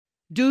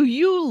Do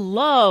you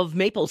love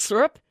maple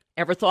syrup?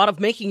 Ever thought of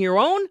making your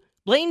own?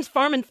 Blaine's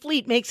Farm and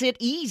Fleet makes it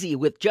easy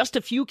with just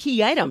a few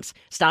key items.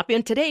 Stop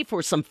in today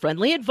for some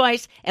friendly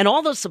advice and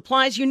all the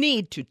supplies you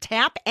need to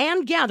tap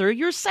and gather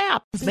your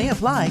sap. May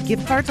apply.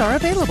 Gift cards are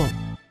available.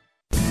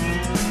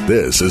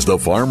 This is the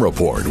Farm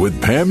Report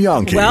with Pam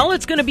Yonke. Well,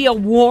 it's going to be a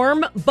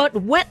warm but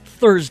wet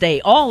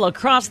Thursday all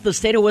across the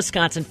state of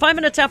Wisconsin. 5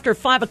 minutes after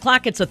 5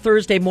 o'clock, it's a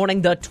Thursday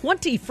morning, the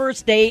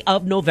 21st day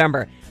of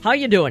November. How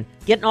you doing?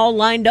 Getting all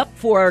lined up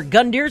for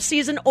gun deer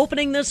season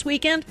opening this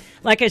weekend?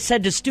 Like I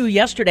said to Stu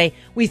yesterday,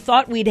 we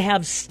thought we'd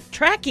have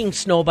tracking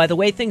snow by the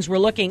way things were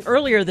looking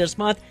earlier this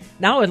month.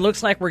 Now it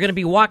looks like we're going to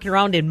be walking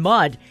around in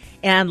mud.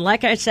 And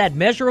like I said,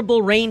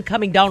 measurable rain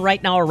coming down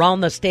right now around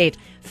the state.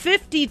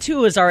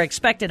 52 is our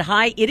expected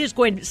high. It is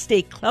going to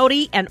stay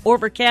cloudy and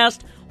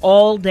overcast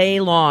all day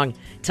long.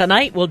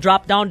 Tonight we'll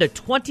drop down to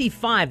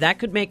 25. That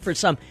could make for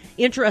some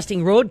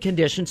interesting road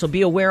conditions, so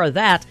be aware of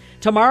that.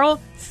 Tomorrow,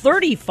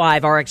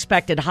 35 our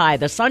expected high.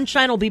 The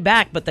sunshine will be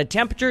back, but the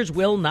temperatures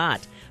will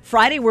not.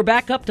 Friday, we're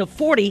back up to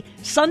 40.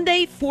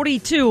 Sunday,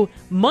 42.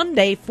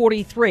 Monday,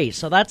 43.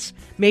 So that's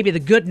maybe the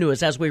good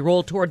news as we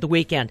roll toward the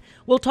weekend.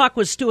 We'll talk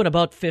with Stu in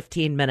about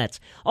 15 minutes.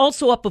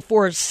 Also up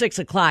before 6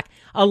 o'clock,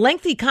 a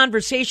lengthy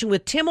conversation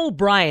with Tim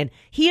O'Brien.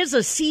 He is a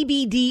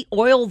CBD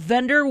oil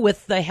vendor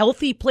with the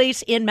Healthy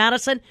Place in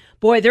Madison.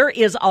 Boy, there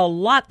is a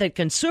lot that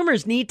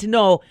consumers need to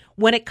know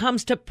when it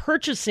comes to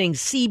purchasing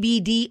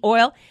CBD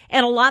oil,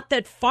 and a lot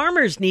that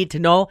farmers need to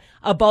know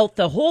about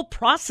the whole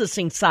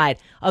processing side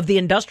of the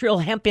industrial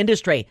hemp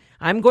industry.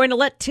 I'm going to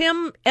let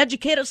Tim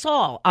educate us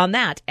all on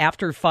that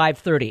after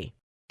 5:30.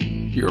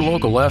 Your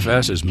local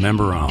FS is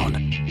member-owned,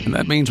 and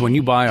that means when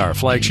you buy our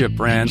flagship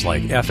brands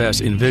like FS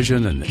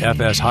Envision and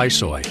FS High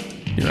Soy,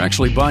 you're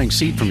actually buying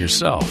seed from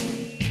yourself.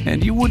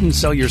 And you wouldn't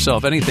sell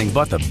yourself anything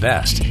but the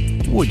best,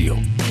 would you?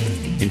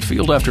 In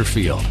field after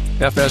field,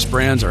 FS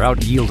brands are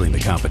out-yielding the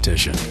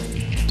competition.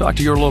 Talk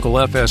to your local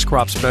FS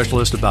crop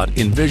specialist about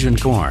Envision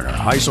corn or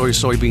High Soy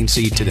soybean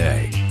seed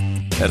today.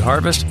 At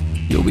harvest,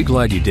 you'll be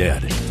glad you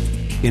did.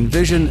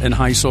 Envision and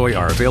High Soy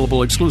are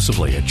available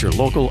exclusively at your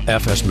local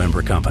FS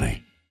member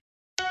company.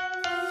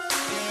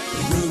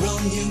 Rural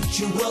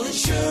Mutual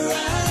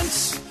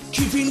Insurance,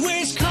 keeping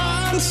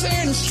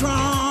Wisconsin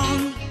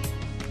strong.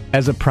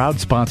 As a proud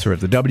sponsor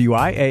of the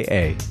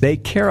WIAA, they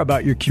care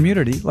about your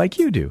community like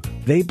you do.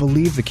 They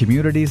believe the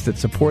communities that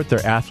support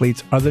their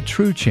athletes are the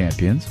true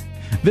champions.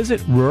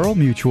 Visit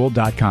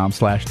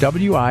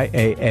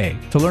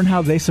ruralmutual.com/WIAA to learn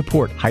how they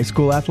support high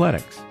school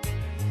athletics.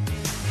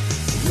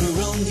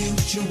 Rural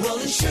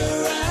Mutual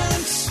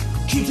Insurance,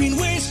 keeping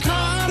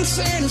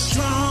Wisconsin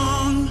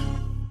strong.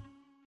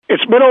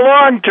 It's been a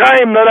long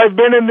time that I've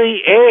been in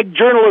the ag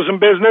journalism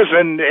business,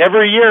 and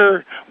every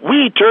year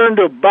we turn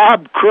to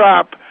Bob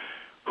Kropp,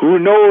 who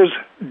knows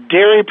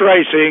dairy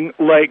pricing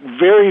like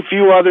very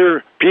few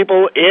other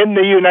people in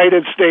the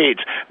United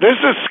States. This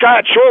is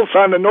Scott Schultz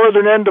on the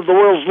northern end of the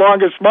world's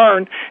longest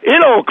barn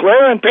in Eau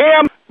Claire. And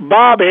Pam,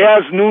 Bob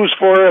has news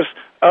for us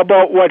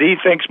about what he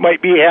thinks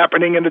might be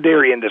happening in the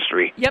dairy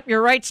industry. Yep,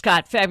 you're right,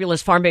 Scott.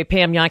 Fabulous Farm Bay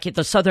Pam Yonke at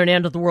the southern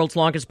end of the world's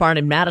longest barn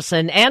in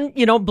Madison. And,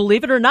 you know,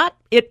 believe it or not,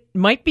 it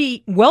might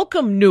be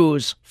welcome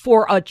news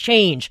for a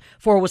change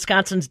for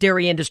Wisconsin's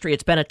dairy industry.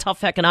 It's been a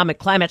tough economic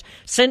climate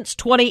since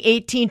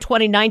 2018,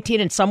 2019,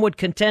 and some would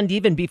contend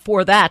even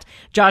before that.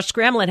 Josh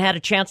Scramlin had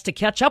a chance to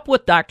catch up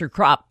with Dr.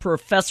 Kropp,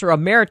 Professor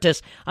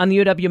Emeritus on the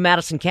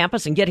UW-Madison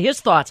campus, and get his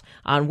thoughts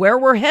on where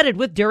we're headed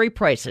with dairy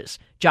prices.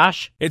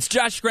 Josh? It's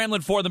Josh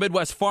Scramlin for the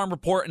Midwest Farm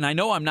Report, and I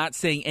know I'm not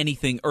saying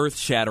anything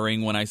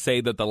earth-shattering when I say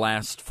that the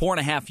last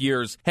 4.5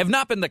 years have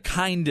not been the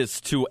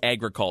kindest to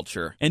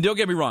agriculture. And don't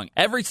get me wrong,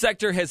 every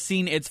sector has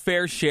seen its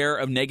fair share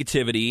of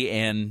negativity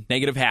and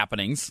negative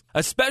happenings,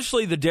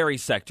 especially the dairy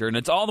sector, and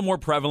it's all the more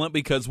prevalent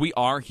because we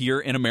are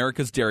here in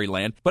America's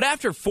dairyland. But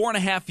after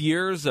 4.5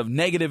 years of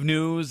negative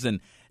news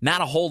and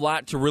not a whole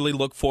lot to really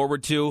look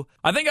forward to,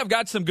 I think I've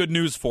got some good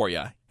news for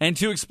you. And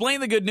to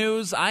explain the good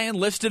news, I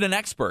enlisted an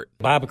expert.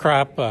 Bob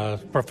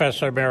Kropp,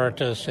 Professor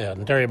Emeritus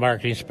and Dairy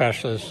Marketing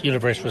Specialist,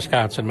 University of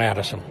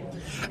Wisconsin-Madison.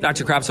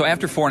 Dr. Kropp, so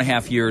after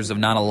 4.5 years of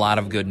not a lot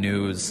of good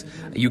news,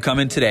 you come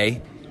in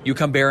today, you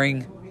come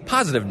bearing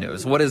positive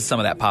news. What is some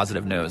of that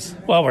positive news?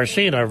 Well, we're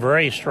seeing a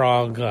very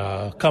strong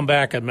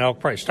comeback in milk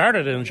price.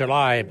 Started in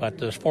July, but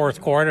this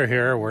fourth quarter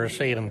here, we're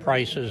seeing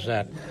prices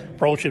that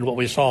approaching what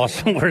we saw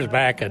somewhere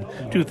back in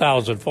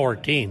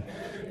 2014.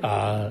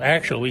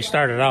 Actually, we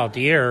started out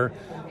the year,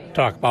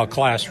 talk about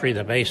Class 3,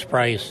 the base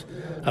price,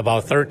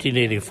 about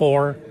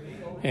 $13.84,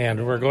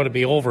 and we're going to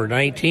be over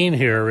 19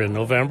 here in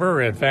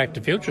November. In fact,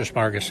 the futures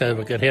market said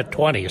we could hit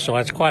 20, so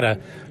that's quite a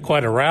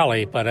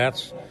rally, but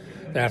that's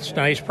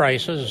nice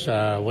prices.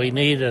 We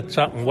needed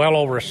something well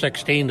over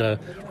 16 to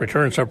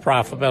return some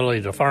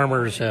profitability to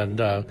farmers, and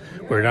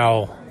we're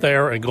now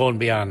there and going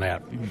beyond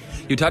that.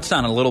 You touched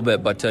on it a little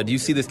bit, but do you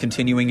see this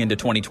continuing into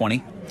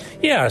 2020?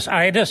 Yes,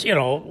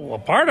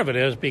 part of it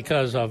is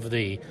because of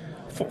the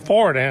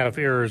 4.5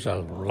 years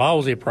of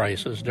lousy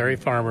prices. Dairy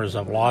farmers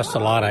have lost a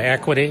lot of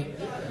equity.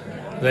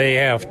 They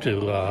have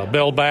to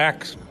build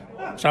back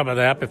some of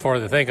that before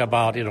they think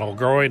about,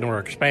 growing or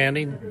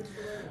expanding.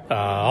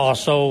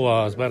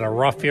 Also, it's been a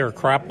rough year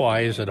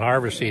crop-wise and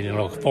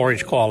harvesting,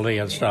 forage quality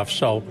and stuff.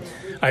 So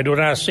I do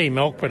not see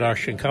milk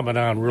production coming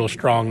on real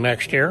strong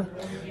next year.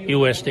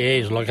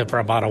 USDA is looking for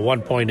about a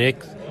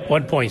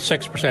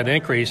 1.6%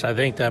 increase. I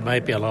think that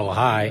might be a little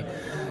high.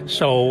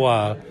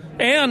 So,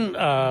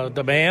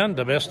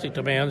 domestic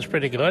demand is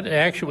pretty good.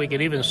 Actually, we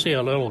could even see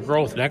a little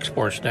growth in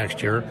exports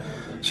next year,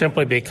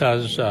 simply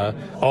because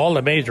all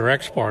the major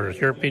exporters,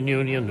 European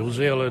Union, New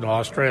Zealand,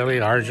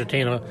 Australia,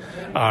 Argentina,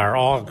 are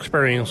all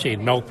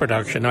experiencing milk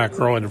production not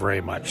growing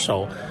very much.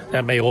 So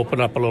that may open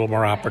up a little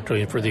more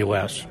opportunity for the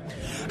U.S.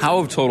 How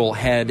have total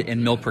head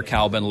and milk per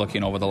cow been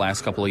looking over the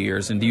last couple of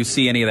years, and do you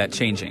see any of that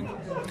changing?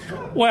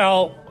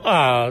 Well,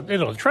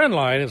 the trend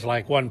line is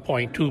like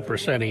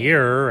 1.2% a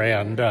year,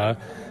 and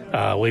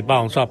we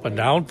bounce up and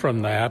down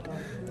from that.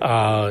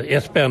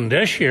 It's been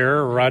this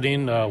year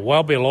running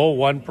well below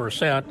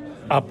 1%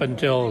 up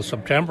until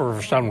September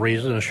for some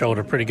reason. It showed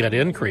a pretty good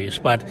increase.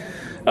 But,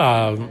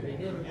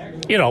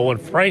 when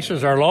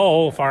prices are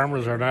low,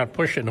 farmers are not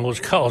pushing those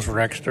cows for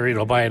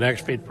extra, buying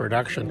extra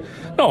production.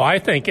 No, I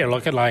think you're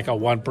looking like a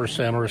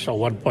 1% or so,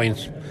 1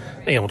 point,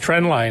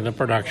 trend line in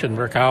production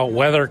per cow.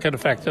 Weather can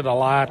affect it a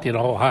lot.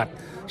 Hot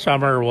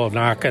summer will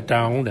knock it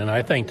down. And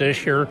I think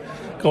this year,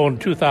 going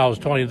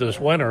 2020 this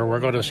winter,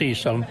 we're going to see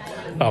some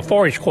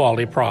forage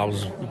quality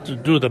problems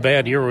due to the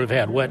bad year we've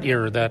had, wet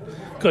year, that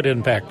could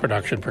impact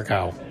production per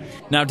cow.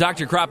 Now,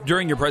 Dr. Kropp,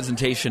 during your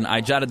presentation,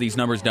 I jotted these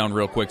numbers down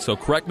real quick, so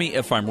correct me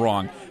if I'm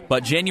wrong.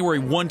 But January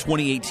 1,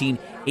 2018,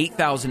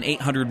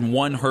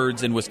 8,801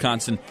 herds in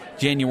Wisconsin.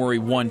 January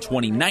 1,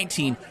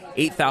 2019,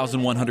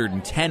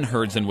 8,110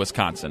 herds in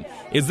Wisconsin.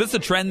 Is this a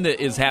trend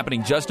that is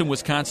happening just in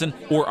Wisconsin,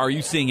 or are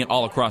you seeing it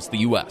all across the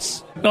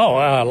U.S.? No,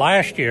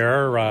 last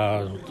year,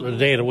 the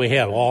data we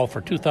have all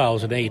for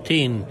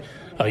 2018,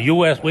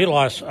 U.S., we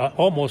lost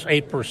almost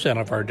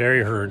 8% of our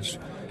dairy herds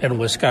in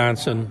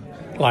Wisconsin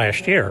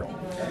last year.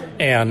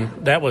 And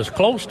that was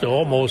close to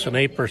almost an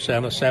 8%, a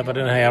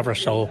 7.5% or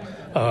so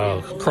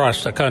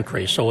across the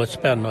country. So it's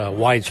been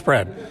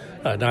widespread,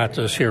 not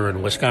just here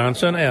in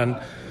Wisconsin. And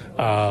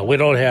we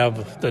don't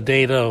have the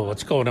data,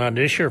 what's going on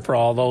this year for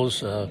all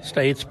those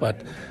states, but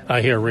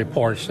I hear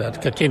reports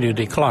that continue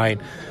to decline.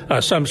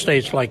 Some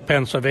states like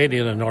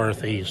Pennsylvania in the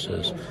Northeast,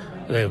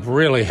 they've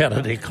really had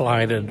a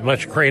decline, and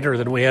much greater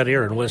than we had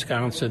here in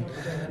Wisconsin.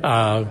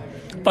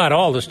 But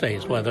all the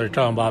states, whether you're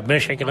talking about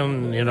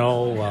Michigan,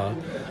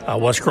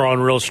 was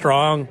growing real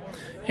strong.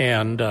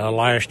 And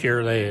last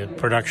year, the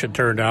production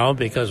turned down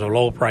because of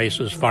low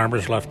prices.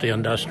 Farmers left the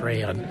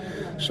industry. And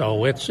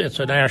so it's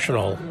a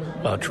national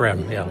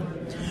trend, yeah.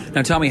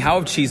 Now tell me, how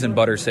have cheese and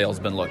butter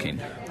sales been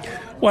looking?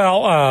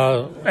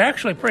 Well,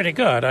 actually pretty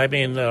good. I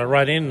mean,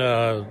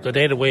 the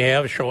data we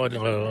have showing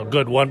a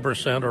good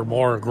 1% or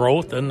more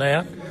growth in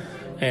that.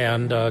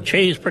 And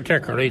cheese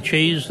particularly.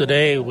 Cheese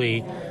today,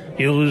 we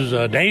use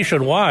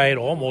nationwide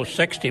almost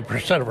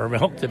 60% of our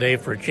milk today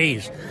for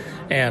cheese.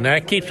 And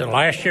that keeps it.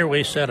 Last year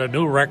we set a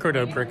new record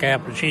of per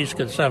capita cheese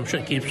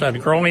consumption. Keeps on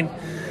growing.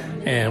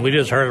 And we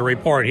just heard a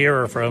report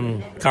here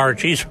from Carr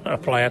Cheese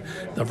Plant,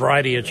 the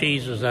variety of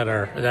cheeses that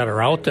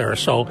are out there.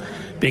 So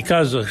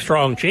because of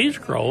strong cheese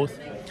growth,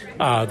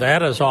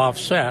 that has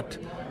offset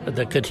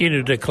the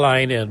continued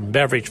decline in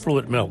beverage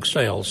fluid milk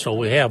sales. So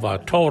we have a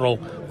total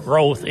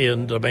growth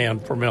in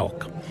demand for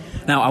milk.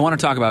 Now, I want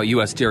to talk about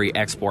U.S. dairy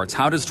exports.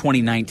 How does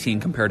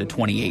 2019 compare to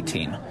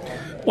 2018?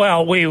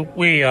 Well,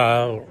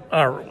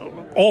 our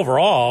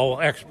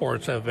overall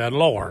exports have been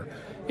lower.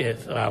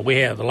 If we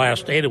have the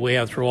last data we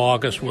have through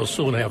August, we'll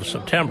soon have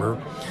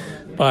September.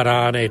 But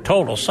on a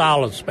total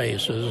solids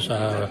basis,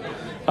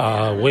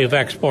 we've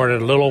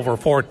exported a little over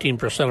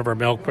 14% of our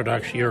milk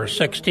production year of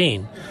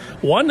 16.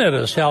 One that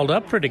has held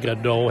up pretty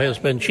good, though, has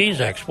been cheese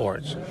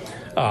exports.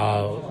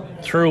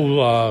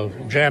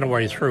 Through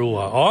January through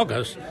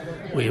August,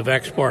 we've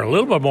exported a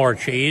little bit more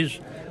cheese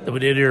than we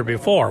did the year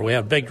before. We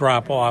have a big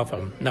drop-off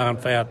of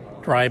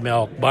non-fat dry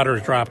milk.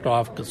 Butter's dropped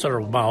off a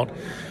considerable amount.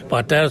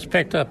 But that has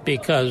picked up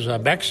because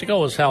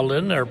Mexico has held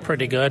in there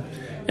pretty good,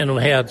 and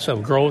we had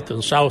some growth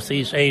in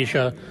Southeast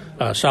Asia,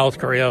 South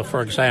Korea,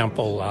 for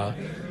example,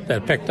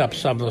 that picked up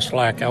some of the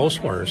slack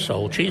elsewhere.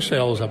 So cheese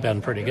sales have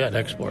been pretty good,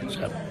 exports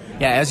have.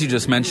 Yeah, as you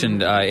just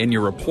mentioned in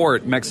your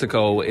report,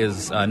 Mexico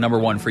is number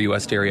one for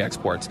U.S. dairy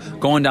exports.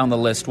 Going down the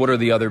list, what are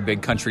the other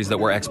big countries that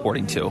we're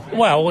exporting to?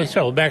 Well,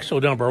 so Mexico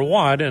number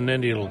one, and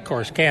then, of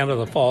course,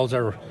 Canada falls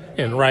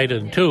in right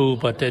in two,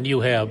 but then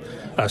you have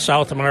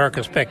South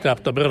America's picked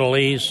up, the Middle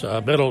East,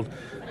 Middle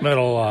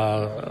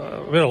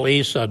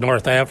East,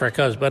 North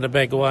Africa has been a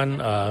big one.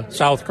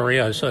 South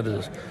Korea, I said,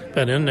 has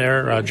been in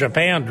there.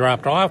 Japan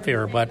dropped off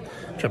here, but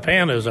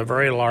Japan is a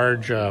very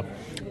large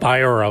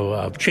buyer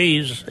of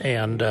cheese,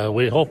 and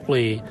we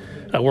hopefully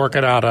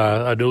working out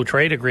a new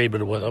trade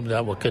agreement with them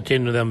that will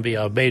continue them to be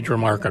a major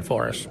market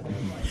for us.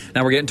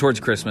 Now we're getting towards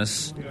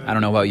Christmas. I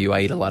don't know about you.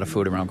 I eat a lot of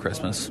food around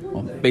Christmas.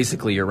 Well,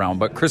 basically year-round,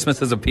 but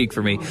Christmas is a peak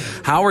for me.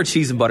 How are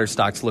cheese and butter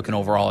stocks looking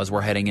overall as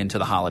we're heading into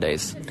the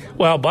holidays?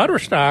 Well, butter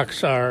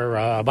stocks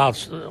are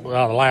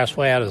the last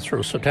way out is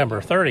through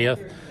September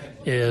 30th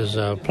is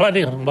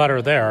plenty of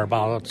butter there,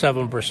 about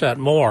 7%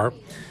 more.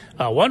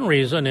 One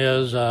reason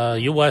is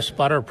U.S.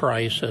 butter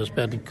price has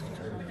been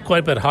quite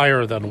a bit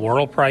higher than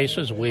world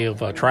prices. We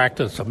have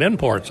attracted some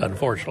imports,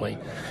 unfortunately.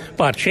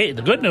 But the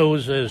good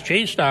news is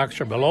cheese stocks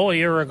are below a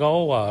year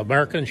ago.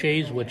 American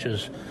cheese, which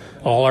is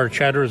all our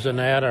cheddars and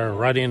that, are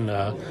running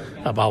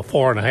about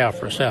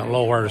 4.5%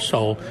 lower.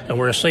 So,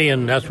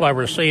 and that's why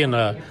we're seeing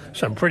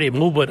some pretty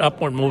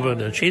upward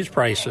movement in cheese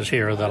prices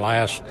here the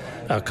last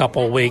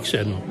couple of weeks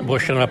and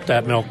pushing up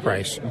that milk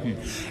price.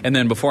 Mm-hmm. And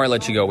then before I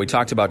let you go, we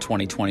talked about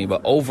 2020,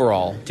 but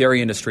overall,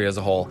 dairy industry as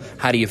a whole,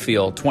 how do you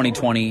feel?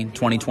 2020,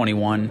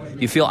 2021, do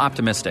you feel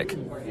optimistic?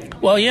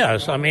 Well,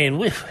 yes. I mean,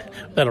 we've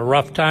had a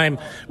rough time.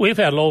 We've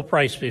had low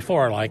price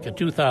before, like in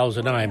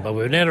 2009, but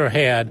we've never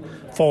had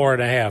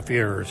 4.5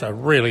 years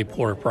of really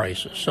poor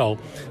prices. So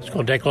it's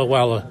going to take a little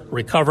while to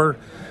recover.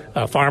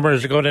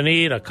 Farmers are going to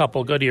need a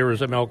couple good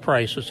years of milk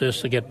prices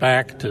just to get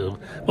back to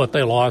what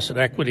they lost in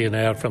equity in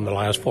that from the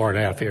last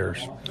 4.5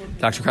 years.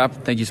 Dr.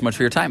 Kropp, thank you so much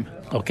for your time.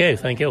 Okay,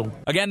 thank you.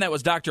 Again, that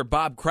was Dr.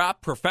 Bob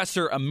Kropp,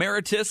 Professor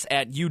Emeritus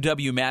at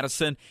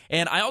UW-Madison.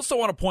 And I also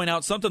want to point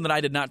out something that I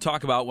did not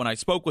talk about when I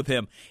spoke with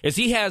him, is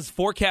he has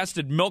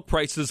forecasted milk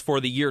prices for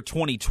the year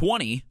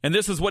 2020. And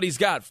this is what he's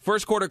got.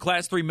 First quarter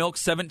Class 3 milk,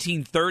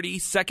 $17.30.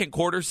 Second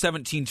quarter,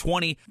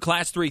 $17.20.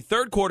 Class 3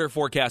 third quarter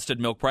forecasted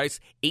milk price,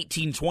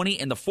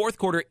 $18.20. And the fourth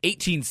quarter,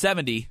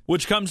 $18.70,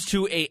 which comes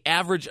to an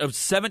average of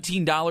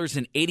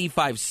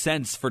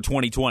 $17.85 for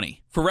 2020.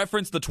 For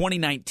reference, the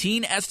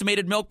 2019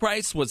 estimated milk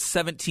price was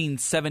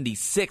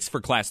 $17.76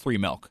 for Class 3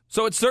 milk.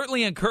 So it's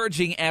certainly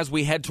encouraging as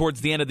we head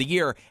towards the end of the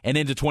year and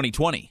into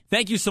 2020.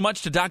 Thank you so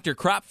much to Dr.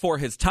 Kropp for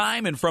his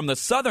time. And from the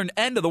southern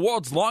end of the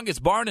world's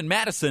longest barn in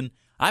Madison,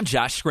 I'm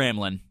Josh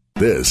Scramlin.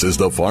 This is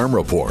the Farm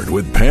Report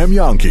with Pam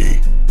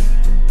Yonke.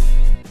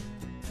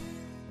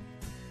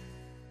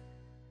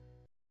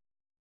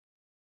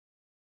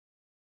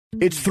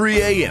 It's 3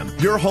 a.m.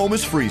 Your home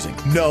is freezing.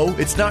 No,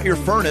 it's not your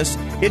furnace.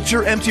 It's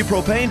your empty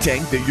propane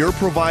tank that your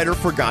provider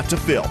forgot to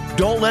fill.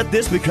 Don't let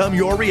this become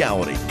your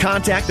reality.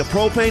 Contact the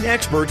propane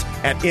experts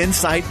at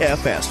Insight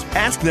FS.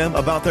 Ask them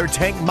about their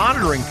tank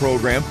monitoring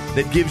program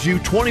that gives you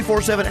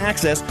 24/7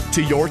 access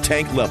to your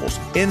tank levels.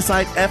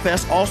 Insight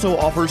FS also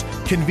offers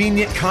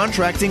convenient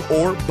contracting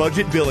or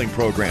budget billing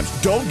programs.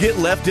 Don't get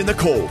left in the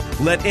cold.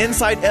 Let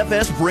Insight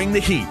FS bring the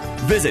heat.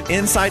 Visit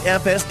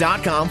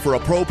InsightFS.com for a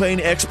propane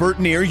expert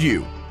near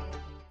you.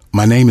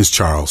 My name is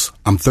Charles.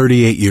 I'm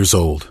 38 years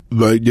old.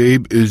 My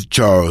name is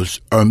Charles.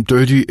 I'm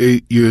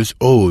 38 years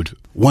old.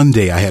 One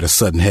day I had a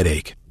sudden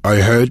headache. I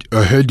had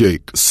a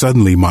headache.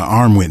 Suddenly my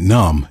arm went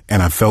numb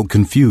and I felt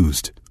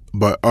confused.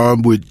 My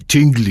arm went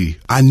tingly.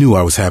 I knew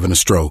I was having a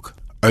stroke.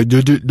 I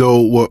didn't know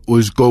what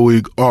was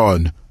going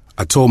on.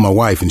 I told my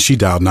wife and she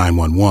dialed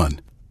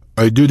 911.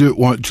 I didn't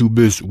want to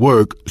miss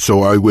work,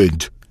 so I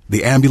went.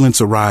 The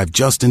ambulance arrived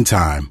just in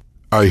time.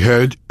 I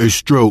had a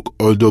stroke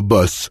on the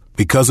bus.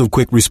 Because of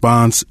quick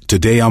response,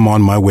 today I'm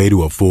on my way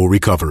to a full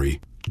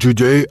recovery.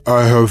 Today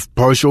I have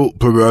partial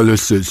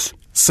paralysis.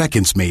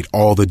 Seconds made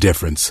all the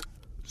difference.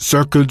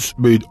 Seconds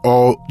made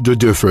all the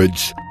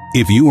difference.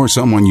 If you or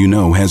someone you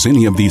know has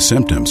any of these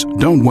symptoms,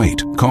 don't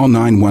wait. Call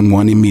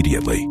 911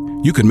 immediately.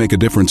 You can make a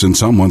difference in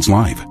someone's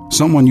life,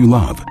 someone you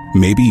love,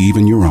 maybe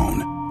even your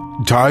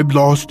own. Time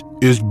lost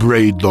is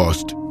brain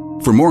lost.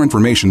 For more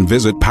information,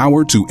 visit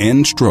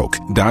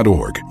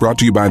powertoendstroke.org. Brought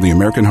to you by the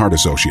American Heart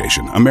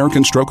Association,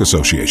 American Stroke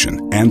Association,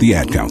 and the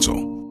Ad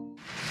Council.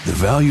 The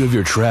value of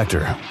your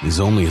tractor is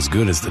only as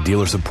good as the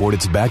dealer support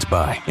it's backed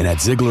by. And at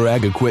Ziegler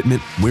Ag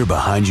Equipment, we're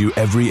behind you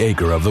every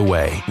acre of the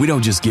way. We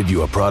don't just give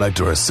you a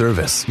product or a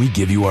service. We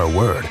give you our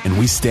word, and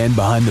we stand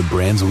behind the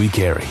brands we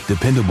carry.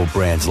 Dependable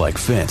brands like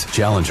Fendt,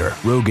 Challenger,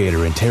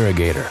 Rogator,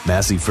 Interrogator,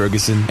 Massey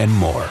Ferguson, and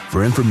more.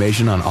 For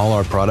information on all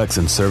our products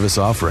and service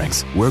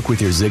offerings, work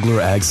with your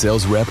Ziegler Ag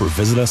sales rep or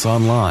visit us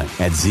online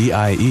at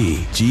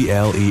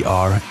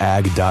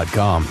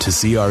ZIEGLERAG.com to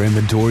see our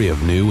inventory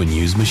of new and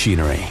used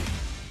machinery.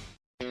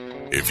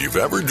 If you've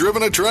ever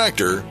driven a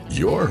tractor,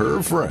 you're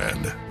her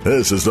friend.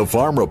 This is the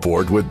Farm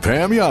Report with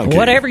Pam Yonke.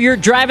 Whatever you're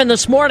driving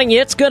this morning,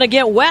 it's going to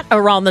get wet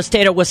around the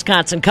state of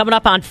Wisconsin. Coming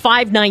up on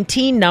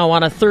 5/19 now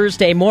on a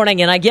Thursday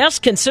morning. And I guess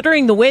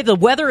considering the way the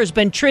weather has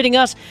been treating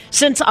us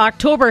since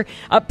October,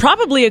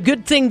 probably a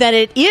good thing that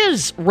it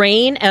is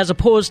rain as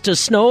opposed to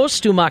snow.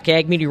 Stu Muck,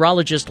 ag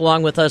meteorologist,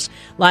 along with us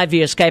live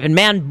via Skype. And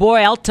man,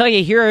 boy, I'll tell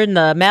you, here in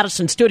the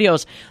Madison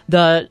studios,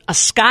 the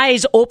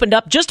skies opened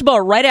up just about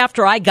right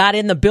after I got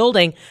in the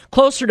building,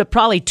 closer to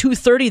probably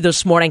 2:30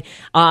 this morning.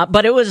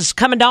 But it was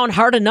coming down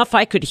hard enough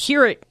I could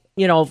hear it,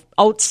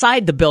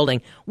 outside the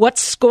building.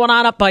 What's going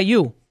on up by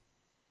you?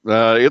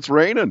 It's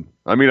raining.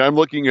 I mean, I'm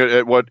looking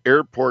at what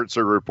airports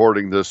are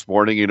reporting this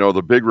morning. You know,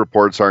 the big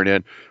reports aren't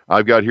in.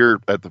 I've got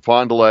here at the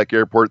Fond du Lac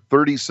Airport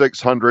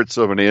 36 hundredths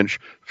of an inch,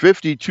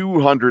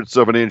 52 hundredths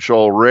of an inch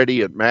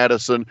already at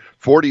Madison,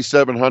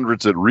 47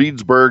 hundredths at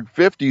Reedsburg,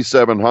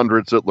 57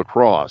 hundredths at La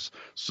Crosse.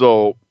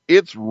 So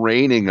it's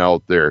raining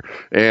out there.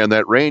 And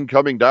that rain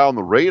coming down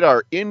the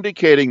radar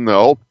indicating,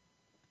 though,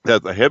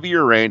 that the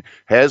heavier rain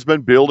has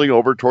been building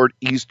over toward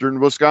eastern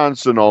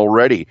Wisconsin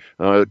already,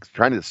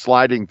 kind of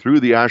sliding through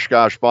the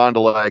Oshkosh-Fond du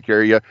Lac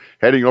area,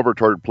 heading over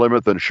toward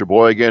Plymouth and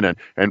Sheboygan,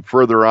 and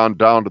further on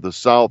down to the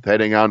south,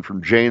 heading on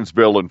from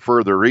Janesville and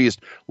further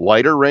east.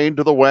 Lighter rain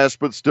to the west,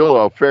 but still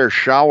a fair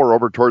shower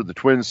over toward the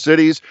Twin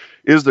Cities.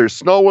 Is there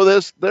snow with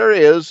this? There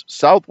is.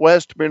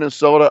 Southwest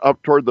Minnesota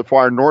up toward the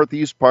far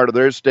northeast part of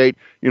their state,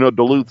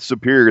 Duluth,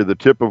 Superior, the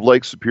tip of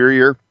Lake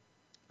Superior.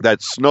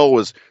 That snow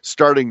is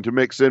starting to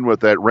mix in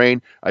with that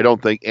rain. I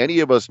don't think any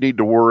of us need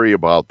to worry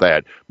about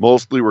that.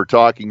 Mostly we're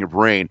talking of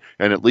rain,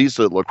 and at least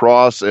at La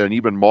Crosse and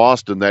even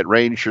Mauston, that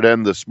rain should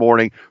end this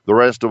morning. The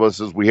rest of us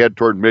as we head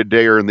toward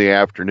midday or in the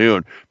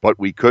afternoon. But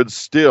we could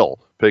still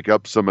pick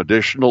up some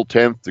additional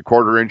 1/10 to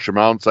quarter-inch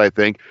amounts, I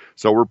think.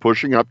 So we're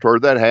pushing up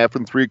toward that 1/2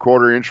 and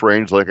 3/4-inch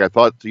range like I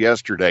thought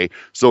yesterday.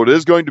 So it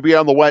is going to be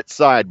on the wet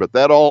side, but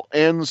that all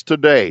ends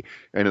today.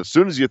 And as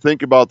soon as you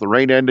think about the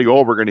rain ending,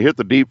 we're going to hit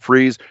the deep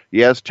freeze.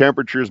 Yes,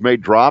 temperatures may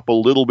drop a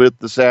little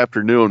bit this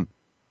afternoon,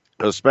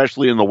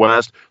 especially in the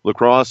west. La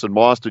Crosse and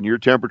Mauston, your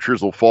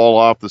temperatures will fall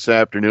off this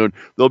afternoon.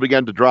 They'll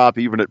begin to drop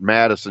even at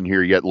Madison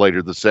here yet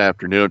later this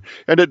afternoon.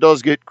 And it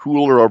does get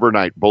cooler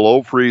overnight,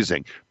 below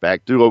freezing.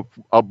 Back to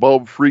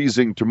above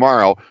freezing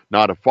tomorrow.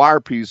 Not a far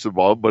piece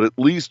above, but at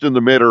least in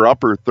the mid or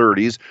upper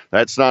 30s.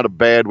 That's not a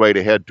bad way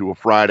to head to a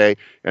Friday.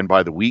 And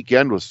by the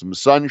weekend, with some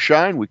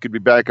sunshine, we could be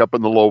back up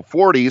in the low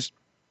 40s.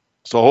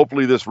 So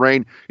hopefully this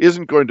rain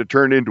isn't going to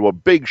turn into a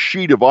big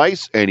sheet of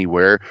ice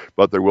anywhere,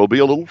 but there will be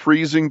a little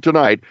freezing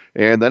tonight,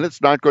 and then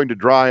it's not going to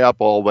dry up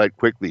all that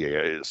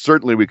quickly.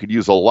 Certainly we could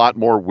use a lot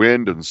more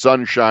wind and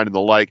sunshine and the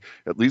like.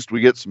 At least we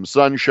get some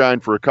sunshine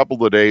for a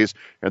couple of days,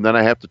 and then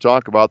I have to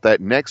talk about that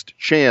next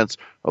chance,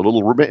 a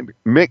little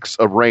mix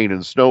of rain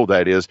and snow,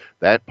 that is,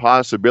 that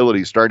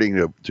possibility starting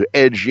to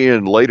edge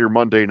in later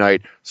Monday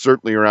night,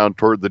 certainly around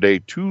toward the day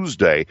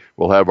Tuesday.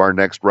 We'll have our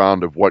next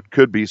round of what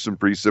could be some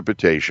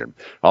precipitation.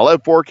 I'll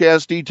have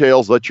forecast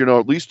details, let you know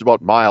at least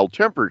about mild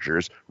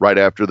temperatures right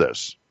after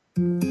this.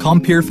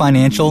 Compeer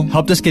Financial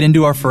helped us get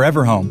into our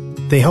forever home.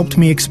 They helped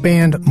me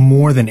expand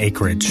more than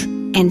acreage.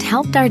 And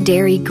helped our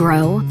dairy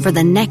grow for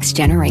the next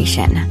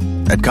generation.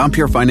 At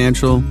Compeer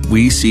Financial,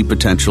 we see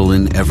potential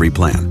in every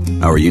plan.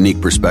 Our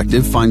unique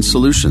perspective finds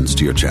solutions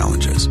to your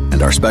challenges,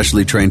 and our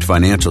specially trained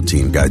financial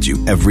team guides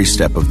you every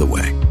step of the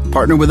way.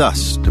 Partner with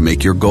us to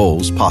make your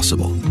goals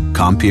possible.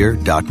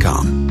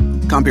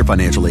 Compeer.com. Compeer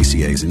Financial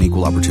ACA is an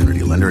equal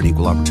opportunity lender and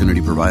equal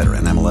opportunity provider.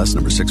 And NMLS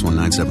number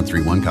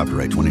 619731,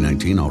 copyright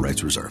 2019, all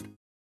rights reserved.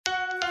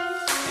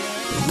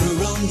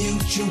 Rural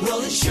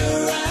Mutual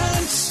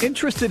Insurance.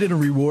 Interested in a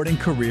rewarding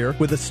career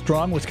with a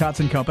strong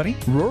Wisconsin company?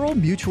 Rural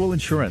Mutual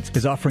Insurance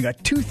is offering a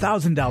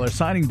 $2,000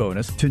 signing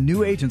bonus to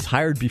new agents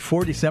hired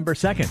before December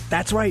 2nd.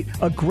 That's right,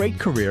 a great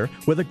career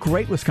with a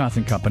great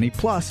Wisconsin company,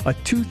 plus a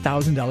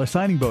 $2,000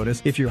 signing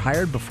bonus if you're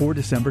hired before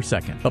December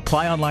 2nd.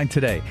 Apply online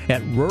today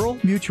at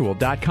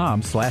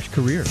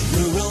ruralmutual.com/career.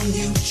 Rural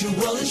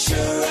Mutual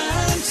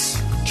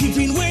Insurance,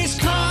 keeping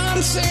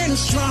Wisconsin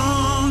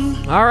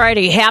strong. All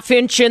righty, 1/2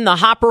 inch in the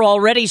hopper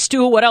already.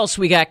 Stu, what else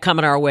we got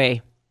coming our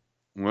way?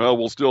 Well,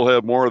 we'll still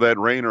have more of that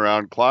rain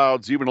around,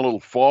 clouds, even a little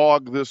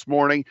fog this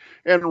morning,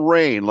 and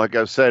rain, like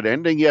I said,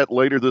 ending yet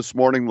later this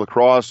morning, La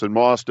Crosse and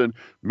Mauston,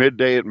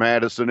 midday at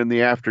Madison, in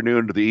the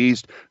afternoon to the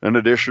east. An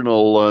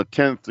additional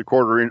 1/10 to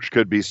quarter-inch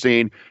could be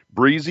seen.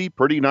 Breezy,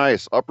 pretty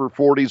nice, upper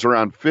 40s,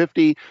 around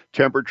 50.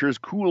 Temperatures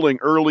cooling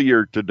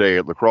earlier today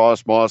at La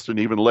Crosse, Mauston,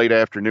 even late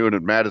afternoon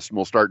at Madison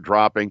will start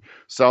dropping.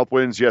 South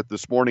winds yet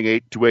this morning,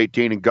 8 to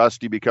 18, and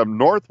gusty become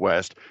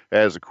northwest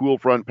as a cool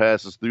front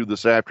passes through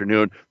this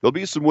afternoon. There'll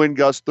be some wind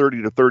gusts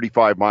 30 to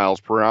 35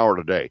 miles per hour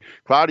today.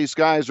 Cloudy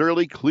skies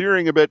early,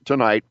 clearing a bit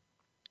tonight.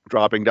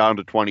 Dropping down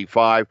to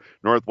 25.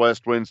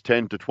 Northwest winds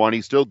 10 to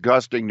 20, still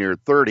gusting near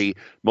 30.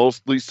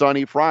 Mostly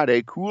sunny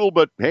Friday. Cool,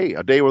 but hey,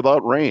 a day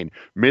without rain.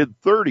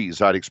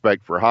 Mid-30s I'd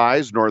expect for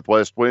highs.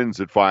 Northwest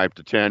winds at 5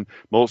 to 10.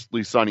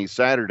 Mostly sunny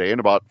Saturday and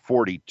about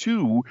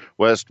 42.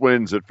 West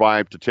winds at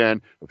 5 to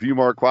 10. A few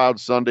more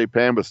clouds Sunday,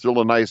 Pam, but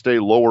still a nice day.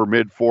 Lower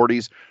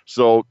mid-40s.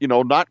 So,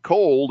 not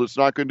cold. It's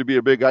not going to be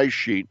a big ice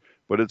sheet,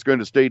 but it's going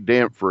to stay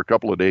damp for a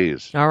couple of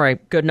days. All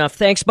right, good enough.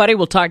 Thanks, buddy.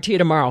 We'll talk to you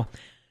tomorrow.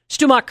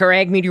 Stu Mucker,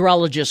 ag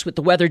meteorologist, with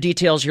the weather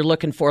details you're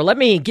looking for. Let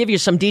me give you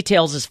some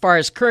details as far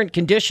as current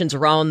conditions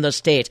around the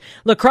state.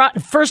 La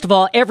Crosse, first of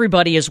all,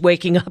 everybody is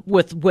waking up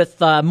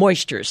with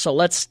moisture, so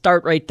let's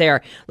start right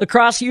there. La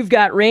Crosse, you've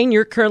got rain.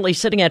 You're currently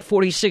sitting at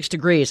 46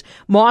 degrees.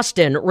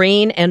 Mauston,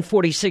 rain and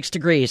 46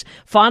 degrees.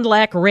 Fond du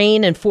Lac,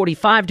 rain and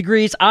 45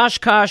 degrees.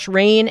 Oshkosh,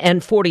 rain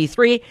and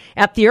 43.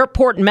 At the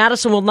airport in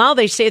Madison, well, now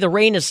they say the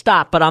rain has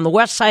stopped, but on the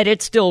west side,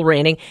 it's still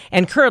raining,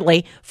 and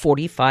currently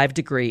 45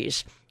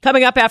 degrees.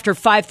 Coming up after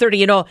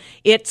 5:30,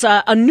 it's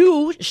a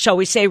new, shall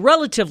we say,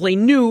 relatively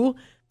new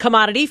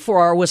commodity for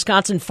our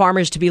Wisconsin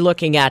farmers to be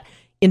looking at,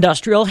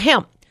 industrial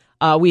hemp.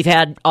 We've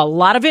had a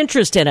lot of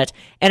interest in it,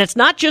 and it's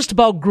not just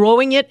about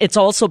growing it. It's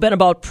also been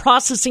about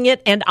processing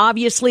it and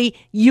obviously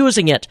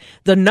using it.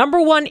 The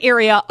number one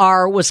area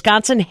our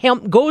Wisconsin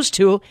hemp goes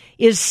to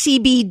is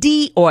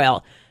CBD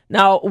oil.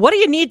 Now, what do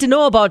you need to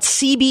know about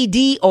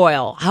CBD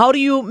oil? How do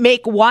you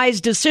make wise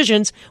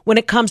decisions when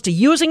it comes to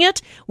using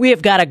it? We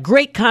have got a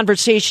great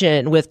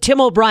conversation with Tim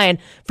O'Brien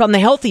from The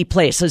Healthy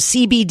Place, a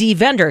CBD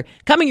vendor,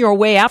 coming your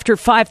way after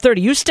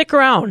 5:30. You stick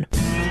around.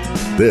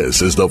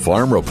 This is the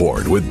Farm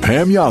Report with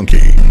Pam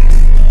Yonke.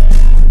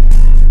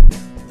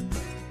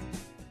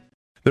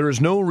 There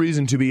is no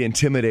reason to be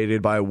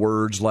intimidated by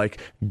words like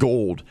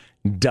gold,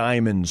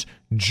 diamonds,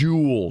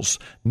 jewels.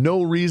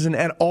 No reason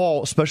at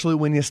all, especially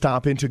when you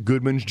stop into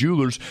Goodman's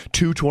Jewelers,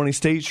 220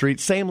 State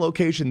Street, same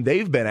location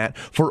they've been at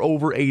for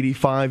over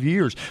 85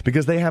 years,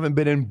 because they haven't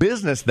been in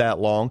business that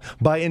long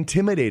by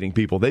intimidating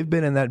people. They've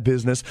been in that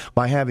business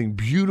by having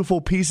beautiful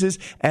pieces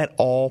at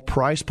all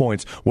price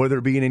points, whether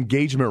it be an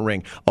engagement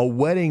ring, a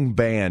wedding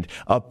band,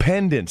 a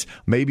pendant,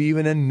 maybe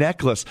even a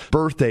necklace,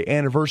 birthday,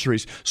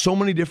 anniversaries, so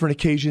many different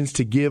occasions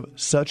to give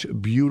such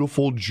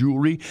beautiful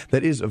jewelry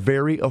that is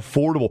very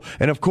affordable.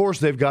 And of course,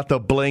 they've got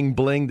the bling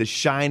bling, the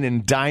shine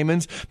and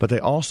diamonds, but they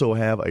also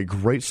have a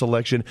great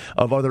selection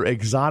of other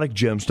exotic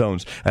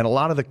gemstones and a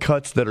lot of the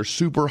cuts that are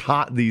super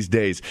hot these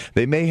days.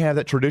 They may have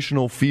that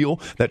traditional feel,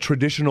 that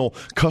traditional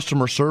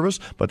customer service,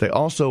 but they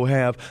also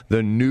have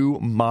the new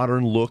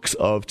modern looks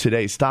of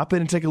today. Stop in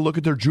and take a look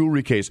at their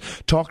jewelry case.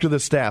 Talk to the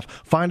staff.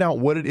 Find out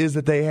what it is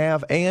that they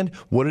have and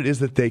what it is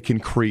that they can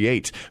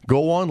create.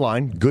 Go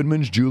online,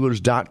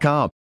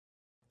 goodmansjewelers.com.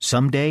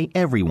 Someday,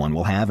 everyone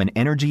will have an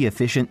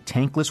energy-efficient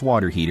tankless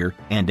water heater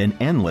and an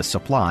endless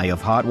supply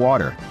of hot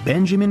water.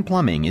 Benjamin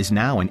Plumbing is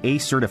now an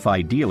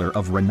ACE-certified dealer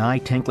of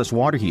Rinnai tankless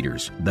water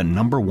heaters, the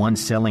 #1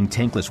 selling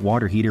tankless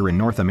water heater in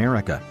North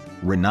America.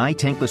 Rinnai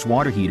tankless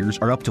water heaters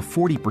are up to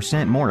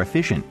 40% more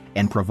efficient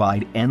and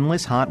provide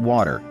endless hot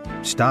water.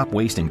 Stop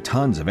wasting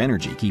tons of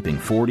energy keeping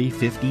 40,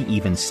 50,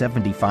 even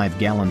 75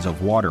 gallons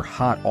of water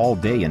hot all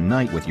day and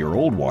night with your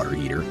old water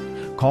heater.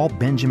 Call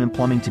Benjamin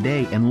Plumbing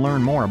today and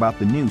learn more about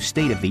the new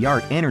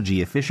state-of-the-art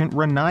energy-efficient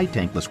Rinnai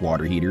tankless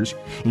water heaters,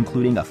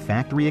 including a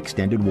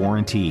factory-extended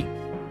warranty.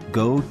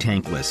 Go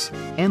tankless.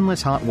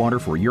 Endless hot water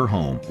for your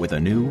home with a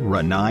new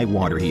Rinnai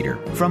water heater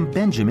from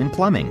Benjamin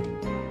Plumbing.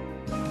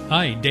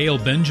 Hi, Dale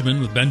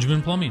Benjamin with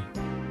Benjamin Plumbing.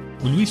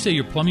 When we say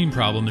your plumbing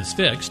problem is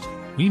fixed,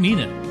 we mean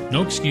it.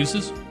 No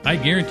excuses. I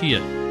guarantee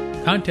it.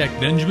 Contact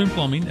Benjamin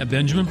Plumbing at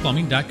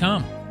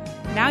benjaminplumbing.com.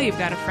 Now you've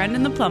got a friend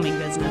in the plumbing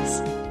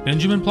business.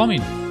 Benjamin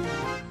Plumbing.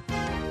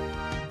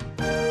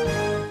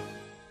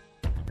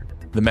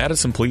 The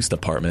Madison Police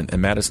Department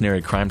and Madison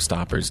Area Crime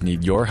Stoppers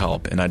need your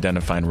help in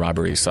identifying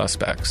robbery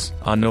suspects.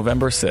 On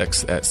November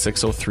 6th at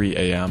 6:03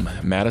 a.m.,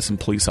 Madison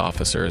police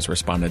officers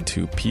responded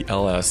to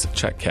PLS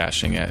check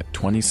cashing at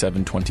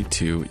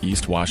 2722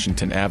 East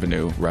Washington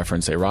Avenue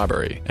reference a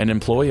robbery. An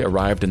employee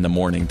arrived in the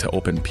morning to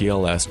open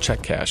PLS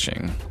check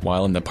cashing.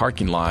 While in the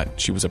parking lot,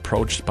 she was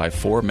approached by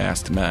 4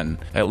 masked men.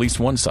 At least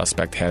one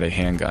suspect had a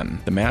handgun.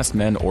 The masked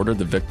men ordered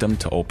the victim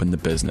to open the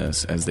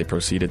business as they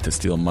proceeded to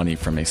steal money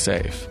from a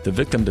safe. The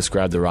victim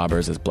described the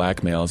robbers as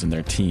black males in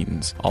their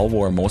teens. All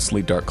wore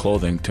mostly dark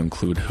clothing to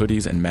include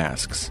hoodies and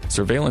masks.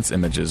 Surveillance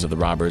images of the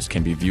robbers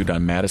can be viewed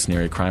on Madison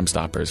Area Crime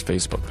Stoppers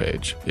Facebook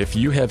page. If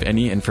you have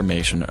any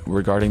information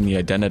regarding the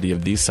identity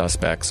of these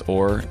suspects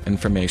or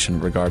information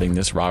regarding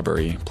this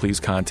robbery, please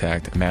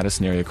contact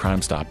Madison Area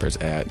Crime Stoppers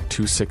at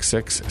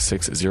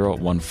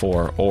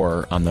 266-6014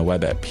 or on the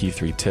web at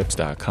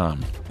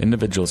p3tips.com.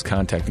 Individuals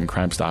contacting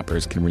Crime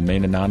Stoppers can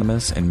remain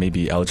anonymous and may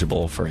be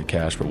eligible for a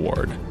cash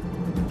reward.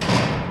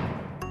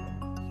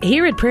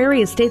 Here at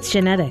Prairie Estates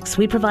Genetics,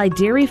 we provide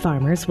dairy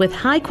farmers with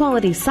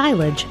high-quality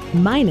silage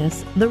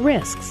minus the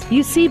risks.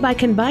 You see, by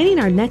combining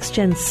our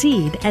next-gen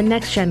seed and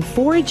next-gen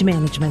forage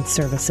management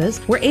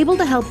services, we're able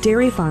to help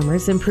dairy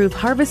farmers improve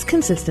harvest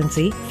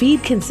consistency,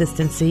 feed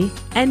consistency,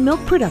 and milk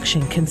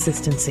production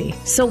consistency.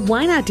 So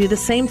why not do the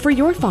same for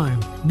your farm?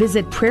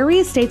 Visit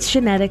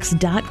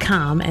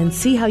prairieestatesgenetics.com and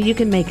see how you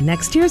can make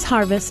next year's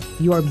harvest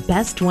your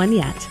best one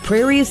yet.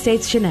 Prairie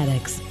Estates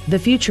Genetics. The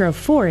future of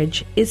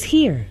forage is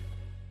here.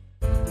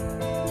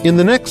 In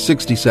the next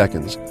 60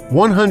 seconds,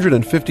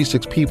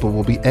 156 people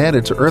will be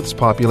added to Earth's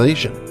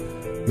population.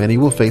 Many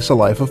will face a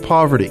life of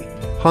poverty,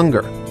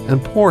 hunger,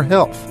 and poor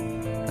health.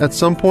 At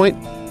some point,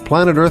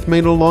 planet Earth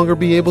may no longer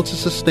be able to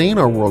sustain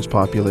our world's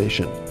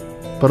population.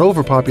 But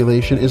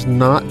overpopulation is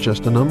not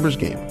just a numbers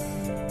game.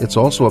 It's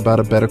also about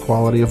a better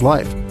quality of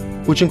life,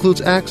 which includes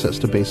access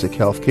to basic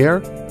health care,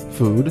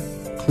 food,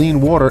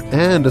 clean water,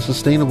 and a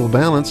sustainable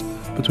balance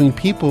between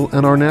people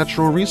and our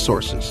natural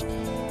resources.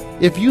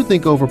 If you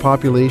think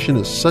overpopulation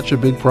is such a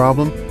big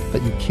problem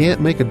that you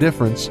can't make a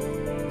difference,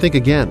 think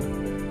again.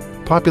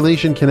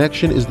 Population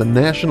Connection is the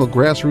national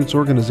grassroots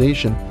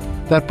organization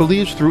that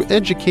believes through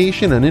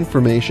education and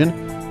information,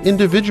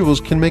 individuals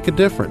can make a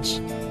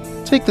difference.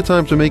 Take the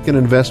time to make an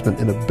investment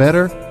in a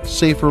better,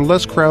 safer,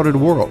 less crowded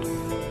world.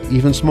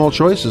 Even small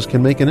choices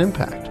can make an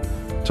impact.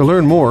 To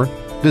learn more,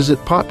 visit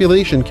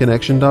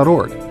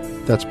populationconnection.org.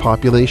 That's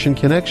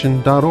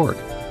populationconnection.org.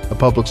 A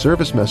public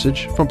service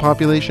message from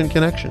Population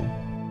Connection.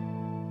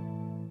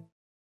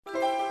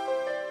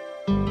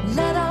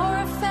 Let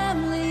our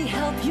family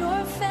help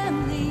your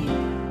family.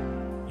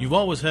 You've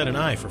always had an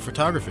eye for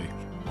photography.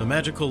 The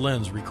magical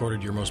lens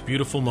recorded your most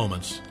beautiful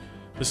moments.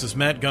 This is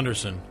Matt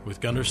Gunderson with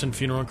Gunderson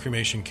Funeral and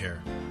Cremation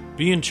Care.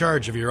 Be in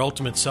charge of your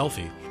ultimate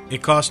selfie.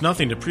 It costs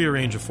nothing to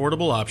prearrange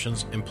affordable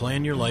options and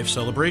plan your life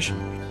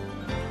celebration.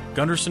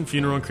 Gunderson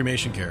Funeral and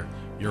Cremation Care,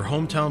 your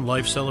hometown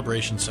life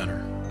celebration center.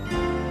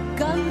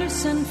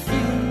 Gunderson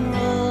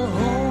Funeral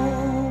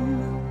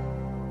Home.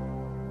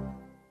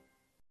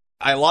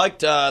 I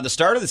liked the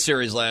start of the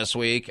series last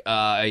week,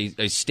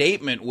 a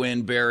statement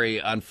win,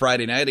 Barry, on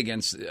Friday night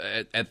against,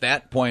 at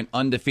that point,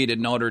 undefeated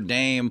Notre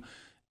Dame.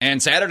 And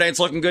Saturday, it's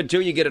looking good,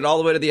 too. You get it all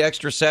the way to the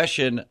extra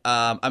session.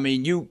 I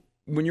mean,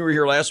 when you were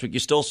here last week, you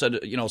still said,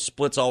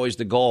 split's always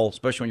the goal,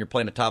 especially when you're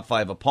playing a top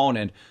 5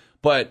 opponent.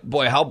 But,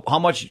 boy, how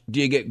much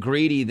do you get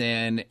greedy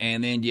then?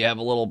 And then you have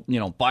a little,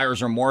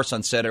 buyer's remorse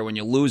on Saturday when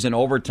you lose in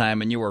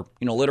overtime and you were,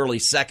 literally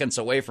seconds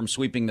away from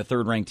sweeping the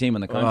third-ranked team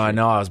in the country. I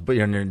know. I was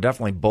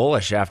definitely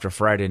bullish after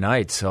Friday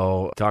night.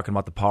 So talking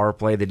about the power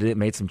play, they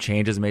made some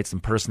changes, made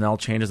some personnel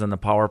changes on the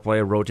power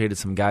play, rotated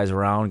some guys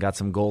around, got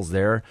some goals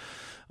there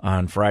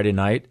on Friday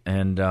night,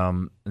 and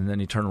then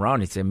you turn around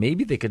and you say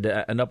maybe they could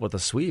end up with a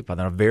sweep on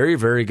a very,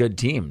 very good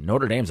team.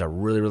 Notre Dame's a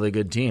really, really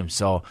good team.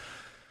 So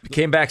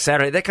came back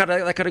Saturday. That could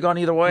have gone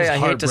either way. I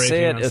hate to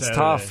say it. It's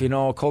tough.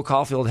 Cole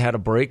Caulfield had a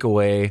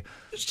breakaway,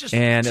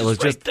 and it was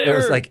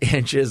like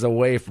inches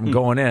away from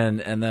going in,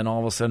 and then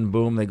all of a sudden,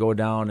 boom, they go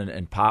down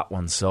and pop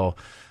one. So,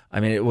 I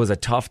mean, it was a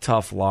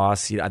tough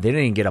loss. They didn't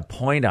even get a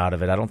point out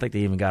of it. I don't think they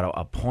even got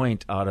a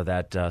point out of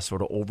that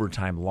sort of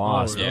overtime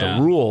loss. Oh, yeah.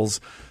 The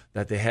rules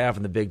that they have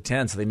in the Big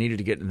Ten, so they needed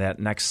to get in that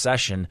next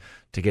session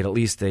to get at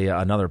least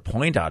another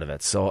point out of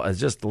it. So it's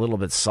just a little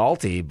bit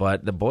salty,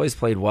 but the boys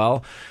played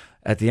well.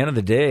 At the end of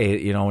the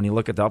day, when you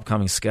look at the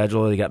upcoming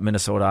schedule, you got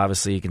Minnesota,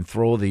 obviously. You can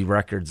throw the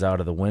records out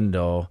of the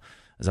window.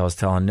 As I was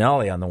telling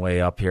Nelly on the way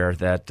up here,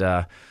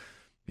 that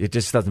it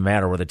just doesn't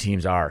matter where the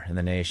teams are in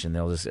the nation.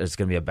 It's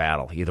going to be a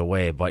battle either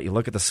way. But you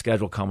look at the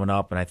schedule coming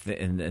up,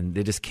 and and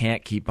they just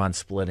can't keep on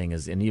splitting.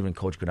 And even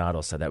Coach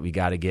Granato said that we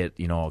got to get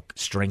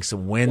string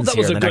some wins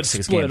here in the next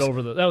 6 games.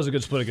 That was a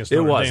good split against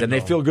Notre Dame. It was, and they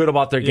feel good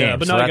about their game.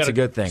 But so now that's a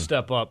good thing.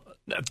 Step up.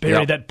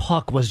 Barry, that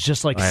puck was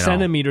just like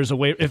centimeters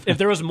away. If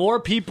there was more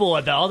people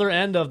at the other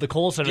end of the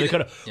Kohl Center, they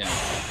could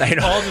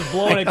have all just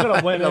blown. They could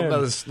have went in.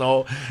 The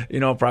snow,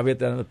 probably at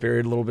the end of the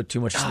period, a little bit too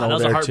much snow that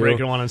was there, a heartbreaking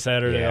too. one on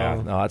Saturday.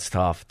 Yeah, no, it's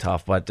tough.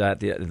 But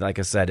like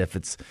I said, if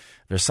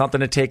there's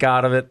something to take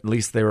out of it, at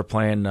least they were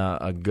playing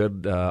a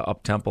good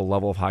up-tempo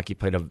level of hockey.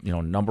 Played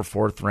a number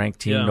 4th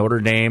ranked team, Notre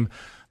Dame.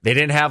 They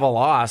didn't have a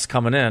loss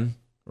coming in.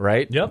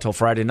 Right? Yep. Until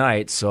Friday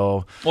night.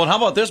 So, well, and how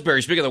about this,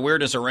 Barry? Speaking of the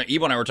weirdness,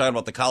 Ebo and I were talking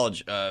about the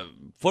college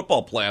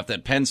football playoff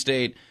that Penn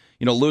State,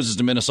 loses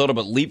to Minnesota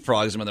but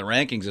leapfrogs them in the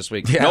rankings this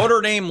week. Yeah.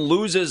 Notre Dame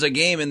loses a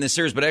game in this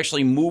series but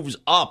actually moves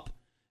up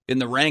in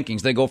the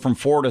rankings. They go from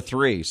 4 to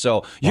 3.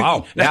 So,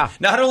 wow.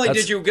 Not only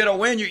did you get a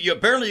win, you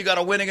apparently got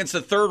a win against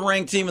the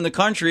third-ranked team in the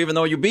country, even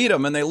though you beat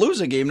them and they lose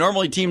a game.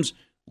 Normally, teams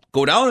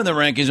go down in the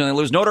rankings when they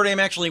lose. Notre Dame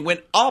actually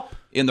went up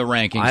in the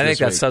rankings. I think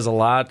that says a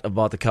lot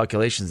about the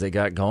calculations they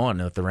got going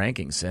with the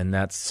rankings, and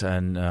that's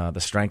the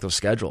strength of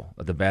schedule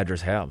that the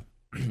Badgers have.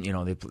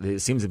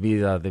 It seems to be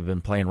they've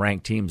been playing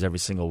ranked teams every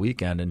single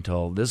weekend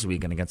until this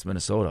weekend against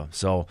Minnesota.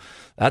 So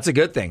that's a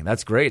good thing.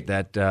 That's great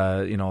that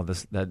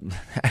that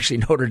actually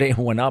Notre Dame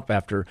went up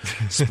after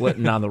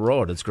splitting on the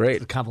road. It's great.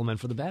 It's a compliment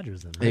for the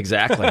Badgers, then. Right?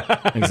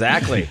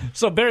 Exactly.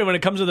 So Barry, when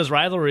it comes to this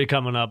rivalry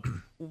coming up,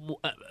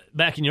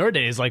 back in your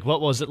days, what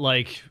was it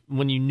like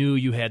when you knew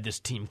you had this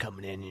team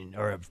coming in,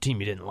 or a team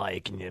you didn't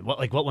like, and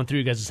what went through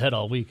you guys' head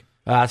all week?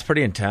 It's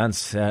pretty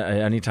intense.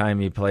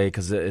 Anytime you play,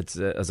 because it's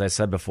as I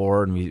said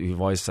before, and we've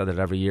always said it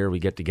every year. We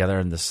get together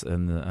in the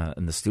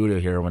studio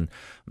here when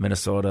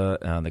Minnesota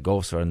and the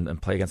Gophers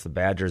and play against the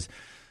Badgers.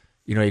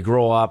 You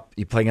grow up,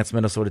 you play against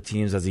Minnesota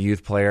teams as a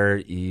youth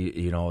player.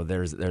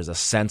 There's a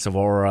sense of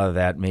aura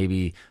that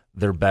maybe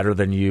they're better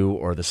than you,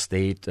 or the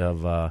state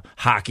of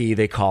hockey,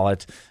 they call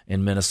it,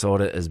 in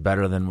Minnesota is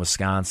better than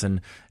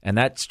Wisconsin. And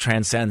that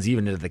transcends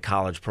even into the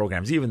college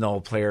programs, even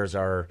though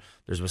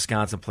there's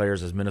Wisconsin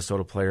players, there's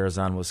Minnesota players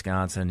on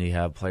Wisconsin, you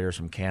have players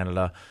from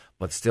Canada,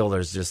 but still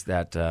there's just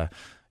that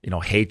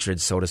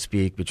hatred, so to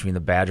speak, between the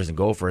Badgers and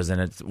Gophers,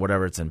 and it's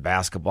whatever it's in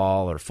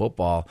basketball or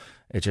football,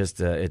 it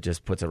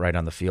just puts it right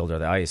on the field or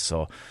the ice.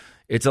 So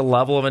it's a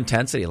level of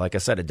intensity. Like I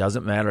said, it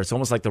doesn't matter. It's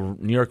almost like the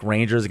New York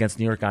Rangers against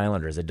New York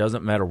Islanders. It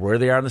doesn't matter where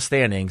they are in the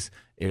standings.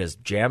 It is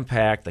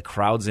jam-packed. The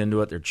crowd's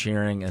into it. They're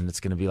cheering, and it's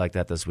going to be like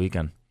that this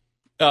weekend.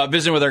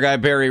 Visiting with our guy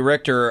Barry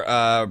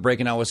Richter,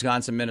 breaking out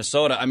Wisconsin,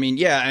 Minnesota. I mean,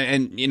 yeah,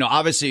 and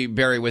obviously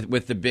Barry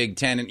with the Big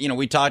Ten, and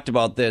we talked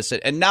about this,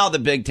 and now the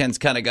Big Ten's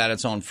kind of got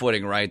its own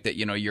footing, right? That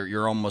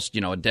you're almost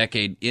a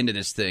decade into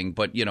this thing,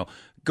 but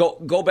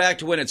Go back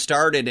to when it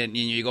started, and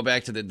you go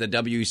back to the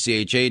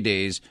WCHA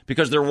days,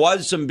 because there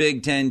was some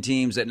Big Ten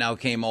teams that now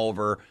came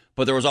over,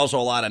 but there was also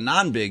a lot of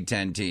non-Big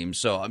Ten teams.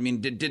 So, I mean,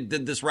 did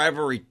this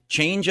rivalry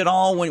change at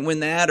all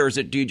when that, or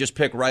do you just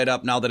pick right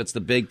up now that it's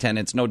the Big Ten?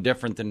 It's no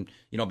different than,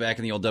 back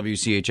in the old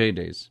WCHA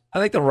days. I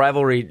think the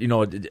rivalry,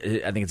 I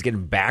think it's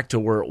getting back to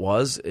where it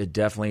was. It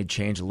definitely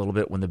changed a little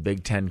bit when the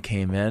Big Ten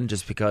came in,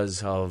 just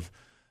because of,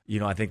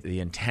 I think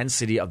the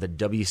intensity of the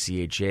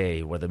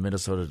WCHA, whether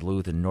Minnesota,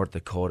 Duluth, and North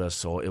Dakota,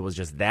 so it was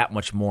just that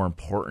much more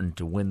important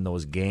to win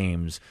those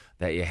games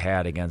that you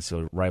had against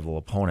a rival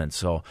opponent.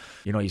 So,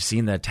 you've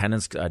seen the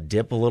attendance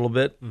dip a little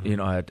bit,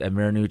 at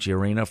Marinucci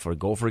Arena for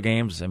Gopher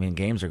games. I mean,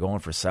 games are going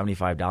for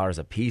 $75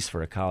 a piece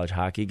for a college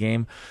hockey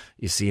game.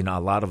 You've seen a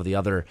lot of the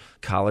other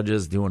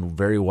colleges doing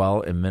very well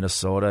in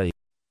Minnesota.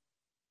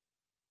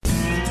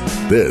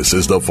 This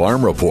is the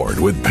Farm Report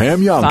with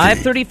Pam Yonke.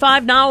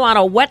 5:35 now on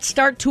a wet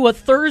start to a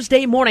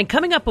Thursday morning.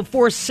 Coming up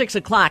before 6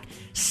 o'clock,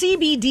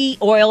 CBD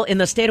oil in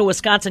the state of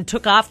Wisconsin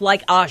took off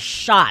like a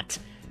shot.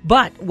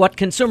 But what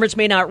consumers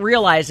may not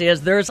realize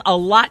is there's a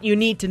lot you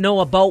need to know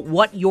about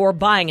what you're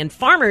buying. And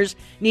farmers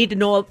need to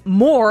know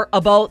more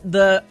about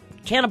the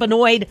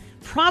cannabinoid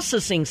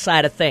processing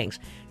side of things.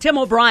 Tim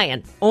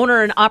O'Brien,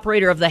 owner and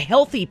operator of The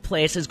Healthy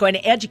Place, is going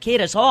to educate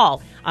us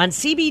all on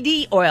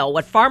CBD oil,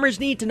 what farmers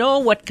need to know,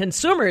 what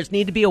consumers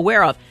need to be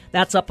aware of.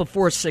 That's up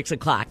before 6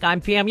 o'clock. I'm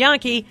Pam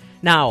Yonke.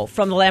 Now,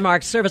 from the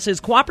Landmark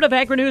Services Cooperative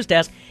Agri-News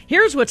Desk,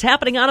 here's what's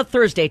happening on a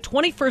Thursday,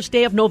 21st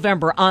day of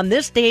November. On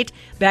this date,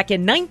 back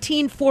in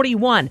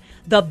 1941,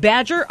 the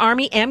Badger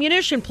Army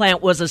Ammunition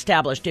Plant was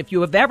established. If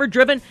you have ever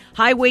driven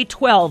Highway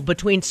 12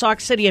 between Sauk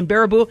City and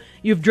Baraboo,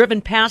 you've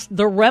driven past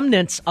the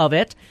remnants of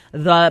it.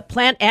 The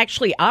plant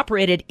actually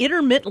operated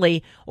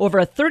intermittently over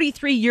a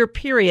 33-year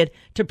period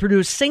to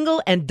produce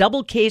single and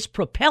double case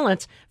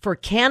propellants for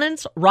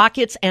cannons,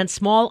 rockets, and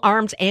small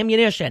arms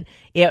ammunition.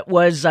 It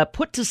was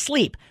put to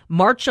sleep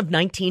March of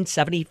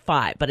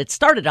 1975, but it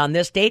started on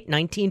this date,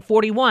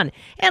 1941.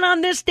 And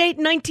on this date,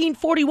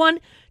 1941,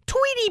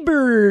 Tweety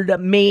Bird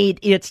made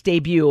its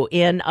debut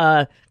in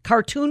a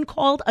cartoon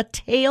called A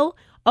Tale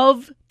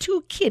of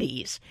Two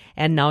Kitties.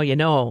 And now you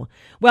know.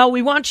 Well,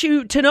 we want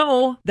you to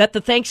know that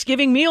the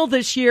Thanksgiving meal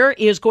this year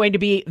is going to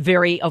be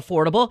very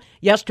affordable.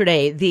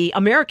 Yesterday, the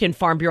American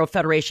Farm Bureau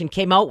Federation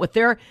came out with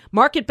their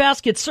market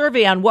basket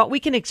survey on what we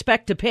can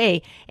expect to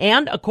pay.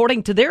 And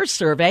according to their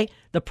survey,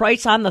 the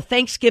price on the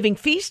Thanksgiving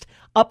feast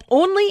up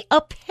only a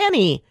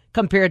penny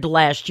compared to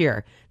last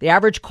year. The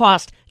average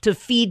cost to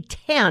feed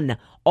 10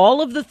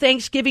 all of the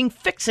Thanksgiving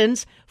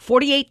fixins,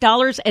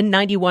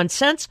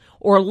 $48.91,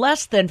 or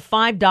less than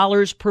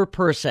 $5 per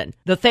person.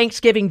 The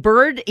Thanksgiving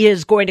bird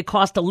is going to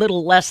cost a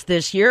little less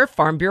this year.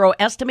 Farm Bureau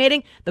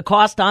estimating the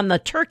cost on the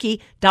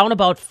turkey down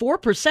about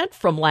 4%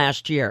 from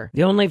last year.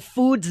 The only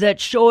foods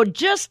that showed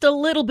just a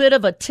little bit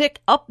of a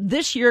tick up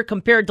this year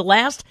compared to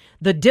last,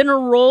 the dinner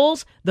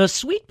rolls, the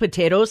sweet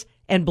potatoes,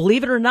 and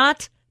believe it or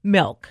not,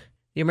 milk.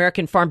 The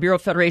American Farm Bureau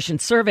Federation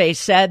survey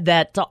said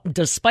that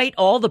despite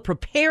all the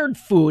prepared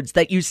foods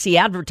that you see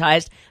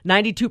advertised,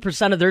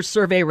 92% of their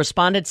survey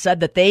respondents said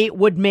that they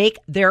would make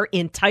their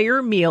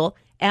entire meal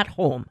at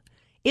home.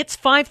 It's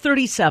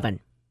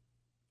 5:37.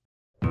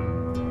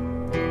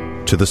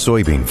 To the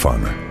soybean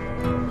farmer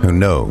who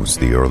knows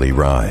the early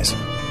rise,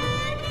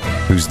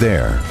 who's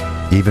there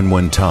even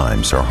when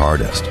times are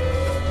hardest,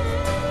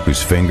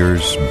 whose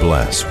fingers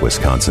bless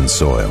Wisconsin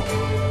soil,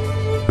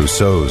 who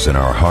sows in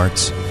our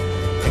hearts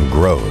and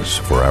grows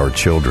for our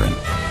children.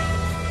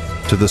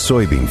 To the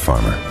soybean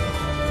farmer,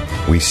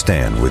 we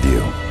stand with you.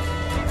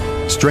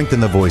 Strengthen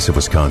the voice of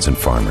Wisconsin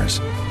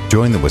farmers.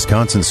 Join the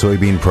Wisconsin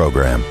Soybean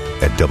Program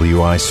at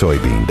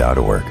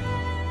wisoybean.org.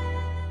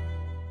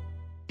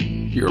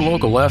 Your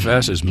local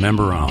FS is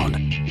member-owned,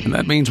 and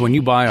that means when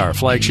you buy our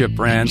flagship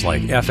brands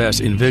like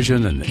FS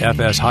Envision and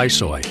FS High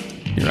Soy,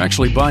 you're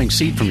actually buying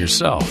seed from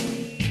yourself.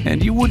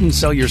 And you wouldn't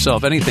sell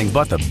yourself anything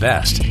but the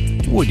best,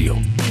 would you?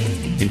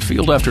 In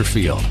field after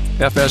field,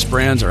 FS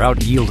brands are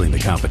out-yielding the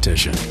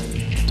competition.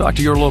 Talk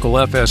to your local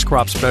FS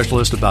crop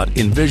specialist about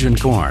Envision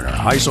corn or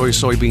High Soy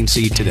soybean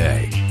seed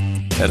today.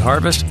 At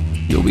harvest,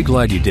 you'll be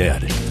glad you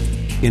did.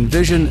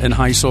 Envision and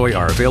High Soy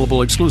are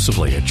available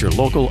exclusively at your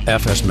local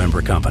FS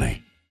member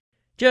company.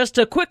 Just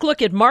a quick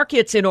look at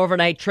markets in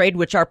overnight trade,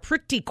 which are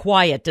pretty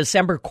quiet.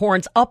 December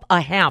corn's up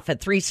a half at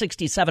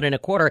 $3.67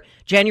 1/4.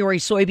 January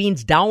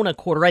soybeans down a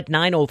quarter at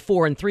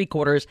 $9.04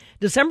 3/4.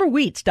 December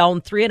wheat's down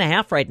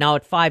 3.5 right now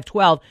at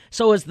 $5.12.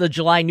 So is the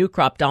July new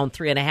crop down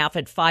 3.5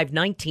 at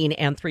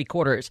 $5.19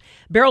 3/4.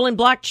 Barrel and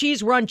block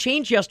cheese were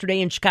unchanged yesterday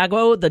in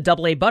Chicago. The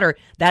AA butter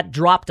that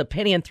dropped a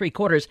penny and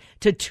 3/4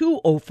 to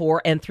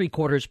 $2.04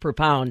 3/4 per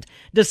pound.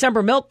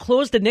 December milk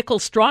closed a nickel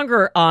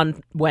stronger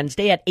on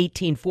Wednesday at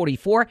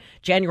 $18.44.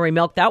 January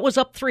milk, that was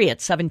up 3 at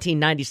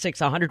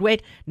 $17.96 a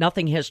hundredweight.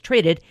 Nothing has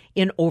traded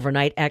in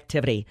overnight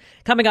activity.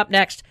 Coming up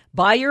next,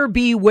 buyer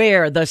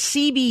beware. The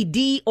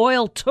CBD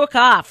oil took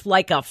off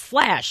like a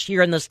flash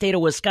here in the state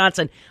of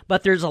Wisconsin,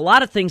 but there's a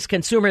lot of things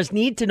consumers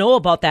need to know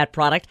about that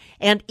product,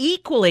 and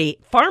equally,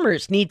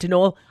 farmers need to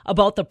know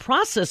about the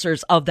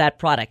processors of that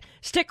product.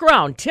 Stick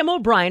around. Tim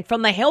O'Brien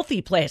from The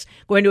Healthy Place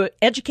going to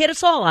educate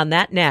us all on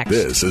that next.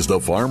 This is the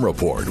Farm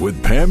Report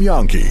with Pam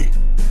Yonke.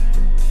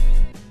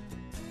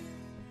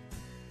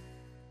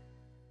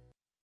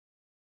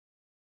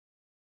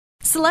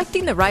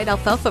 Selecting the right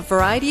alfalfa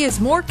variety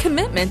is more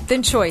commitment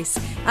than choice.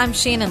 I'm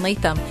Shannon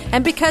Latham,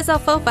 and because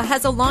alfalfa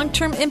has a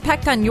long-term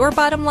impact on your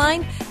bottom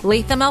line,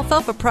 Latham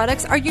alfalfa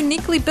products are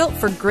uniquely built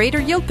for greater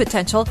yield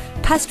potential,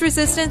 pest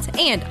resistance,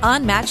 and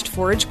unmatched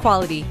forage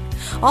quality.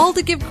 All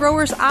to give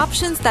growers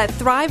options that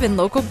thrive in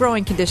local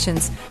growing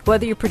conditions,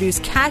 whether you produce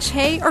cash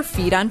hay or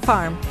feed on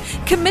farm.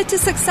 Commit to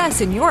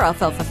success in your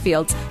alfalfa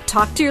fields.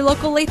 Talk to your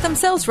local Latham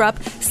sales rep,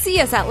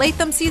 see us at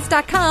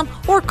lathamseeds.com,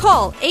 or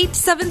call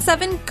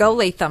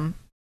 877-GO-LATHAM.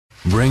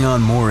 Bring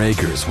on more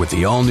acres with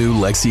the all-new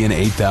Lexion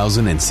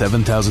 8000 and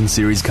 7000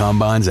 series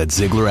combines at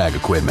Ziegler Ag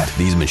Equipment.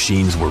 These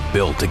machines were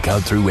built to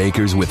cut through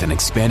acres with an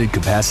expanded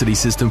capacity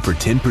system for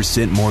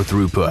 10% more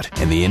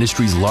throughput and the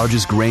industry's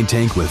largest grain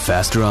tank with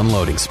faster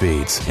unloading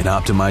speeds. And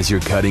optimize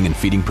your cutting and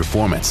feeding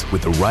performance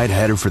with the right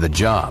header for the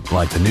job,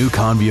 like the new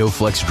Convio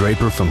Flex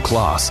Draper from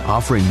Kloss,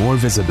 offering more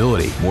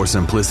visibility, more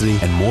simplicity,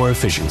 and more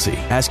efficiency.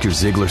 Ask your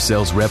Ziegler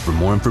sales rep for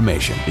more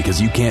information,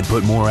 because you can't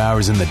put more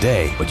hours in the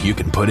day, but you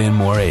can put in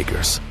more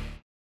acres.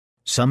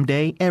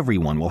 Someday,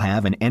 everyone will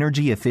have an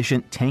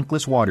energy-efficient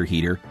tankless water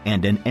heater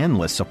and an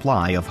endless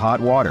supply of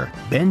hot water.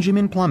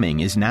 Benjamin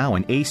Plumbing is now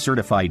an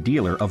ACE-certified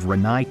dealer of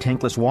Rinnai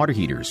tankless water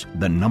heaters,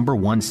 the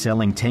 #1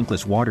 selling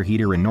tankless water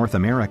heater in North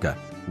America.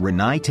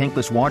 Rinnai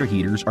tankless water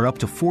heaters are up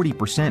to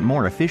 40%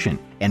 more efficient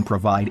and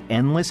provide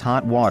endless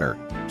hot water.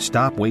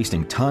 Stop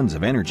wasting tons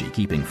of energy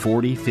keeping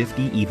 40,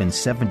 50, even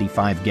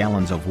 75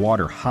 gallons of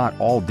water hot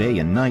all day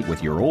and night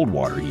with your old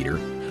water heater.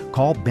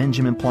 Call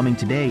Benjamin Plumbing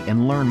today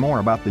and learn more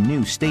about the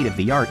new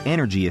state-of-the-art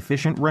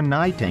energy-efficient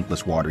Rinnai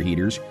tankless water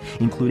heaters,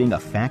 including a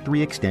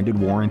factory-extended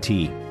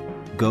warranty.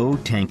 Go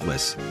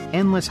tankless.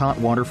 Endless hot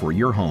water for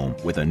your home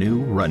with a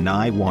new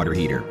Rinnai water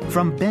heater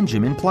from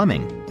Benjamin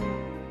Plumbing.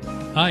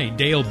 Hi,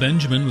 Dale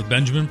Benjamin with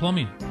Benjamin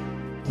Plumbing.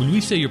 When we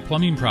say your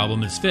plumbing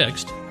problem is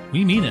fixed,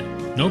 we mean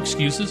it. No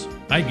excuses.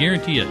 I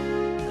guarantee it.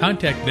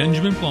 Contact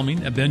Benjamin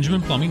Plumbing at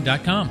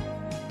benjaminplumbing.com.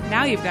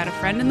 Now you've got a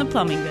friend in the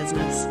plumbing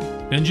business.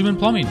 Benjamin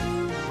Plumbing.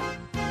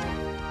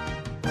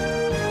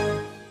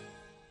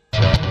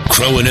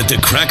 Crowing at the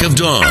crack of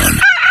dawn.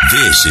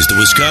 This is the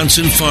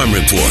Wisconsin Farm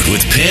Report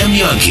with Pam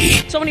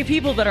Yonke. So many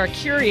people that are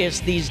curious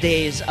these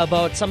days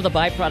about some of the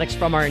byproducts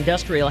from our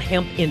industrial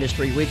hemp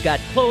industry. We've got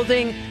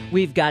clothing,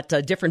 we've got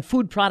different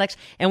food products,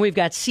 and we've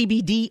got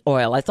CBD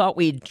oil. I thought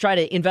we'd try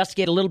to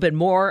investigate a little bit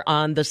more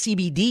on the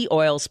CBD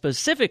oil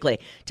specifically.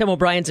 Tim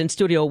O'Brien's in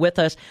studio with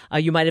us.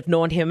 You might have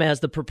known him as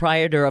the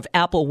proprietor of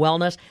Apple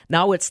Wellness.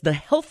 Now it's The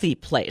Healthy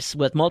Place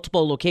with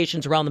multiple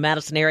locations around the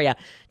Madison area.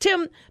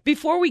 Tim,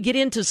 before we get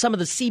into some of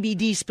the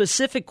CBD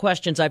specific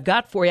questions I've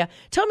got for you,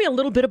 tell me a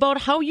little bit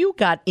about how you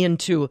got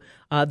into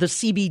the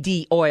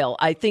CBD oil.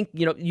 I think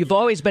you've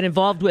always been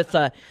involved with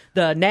the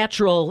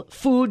natural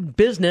food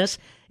business.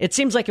 It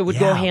seems like it would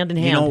go hand in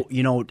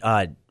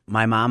hand.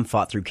 My mom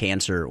fought through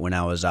cancer when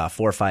I was 4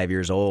 or 5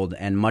 years old,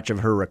 and much of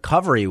her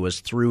recovery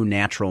was through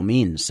natural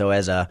means. So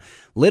as a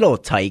little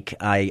tyke,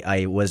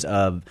 I was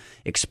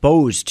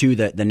exposed to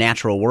the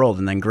natural world,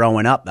 and then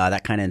growing up,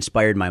 that kind of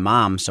inspired my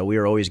mom. So we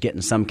were always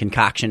getting some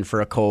concoction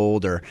for a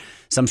cold or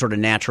some sort of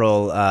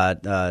natural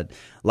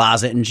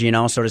lozenge,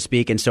 so to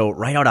speak. And so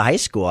right out of high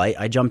school,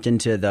 I jumped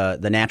into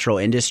the natural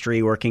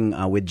industry working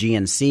with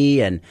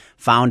GNC and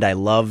found I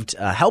loved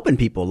helping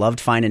people,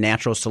 loved finding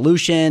natural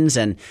solutions.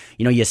 And,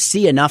 you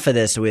see enough of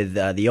this with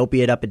the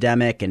opiate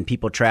epidemic and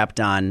people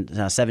trapped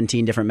on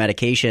 17 different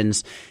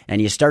medications.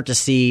 And you start to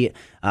see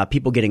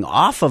people getting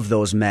off of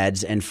those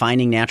meds and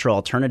finding natural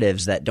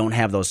alternatives that don't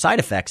have those side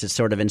effects. It's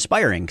sort of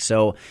inspiring.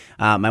 So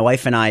my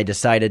wife and I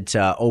decided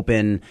to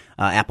open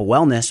Apple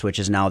Wellness, which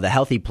is now The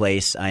Healthy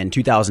Place, in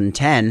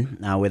 2010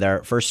 with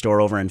our first store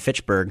over in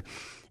Fitchburg.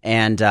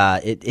 And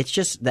it's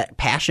just that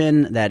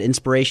passion, that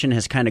inspiration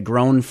has kind of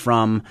grown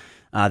from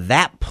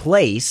that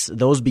place,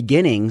 those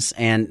beginnings.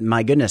 And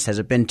my goodness, has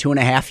it been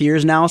 2.5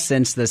 years now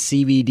since the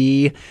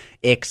CBD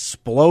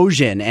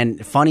explosion?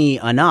 And funny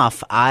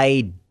enough,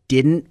 I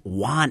didn't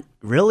want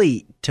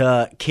really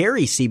to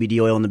carry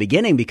CBD oil in the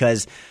beginning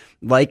because,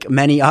 like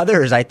many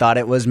others, I thought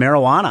it was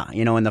marijuana,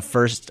 in the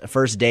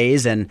first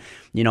days. And,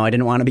 I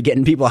didn't want to be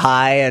getting people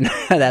high and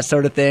that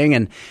sort of thing.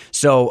 And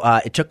so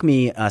it took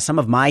me some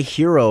of my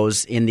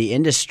heroes in the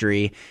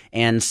industry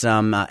and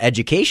some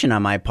education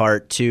on my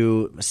part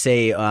to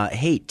say,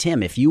 hey,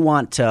 Tim, if you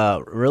want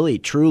to really,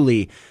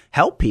 truly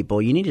help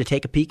people, you need to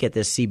take a peek at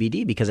this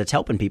CBD because it's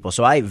helping people.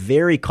 So I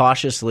very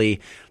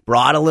cautiously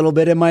brought a little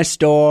bit in my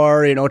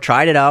store,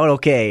 tried it out.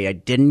 Okay, I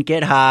didn't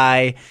get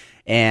high.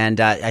 And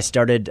I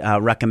started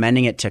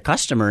recommending it to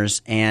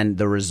customers, and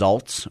the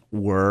results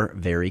were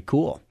very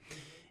cool.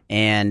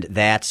 And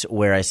that's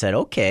where I said,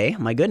 okay,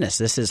 my goodness,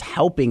 this is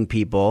helping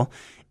people.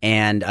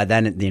 And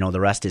then, the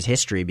rest is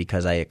history,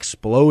 because I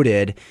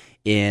exploded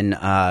in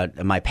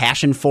my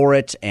passion for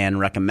it and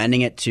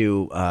recommending it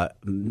to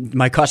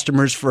my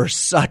customers for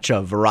such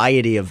a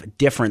variety of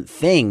different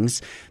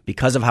things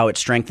because of how it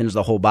strengthens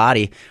the whole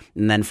body.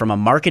 And then from a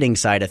marketing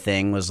side of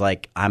thing was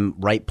like, I'm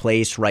right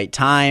place, right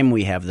time.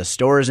 We have the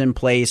stores in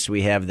place.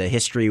 We have the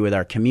history with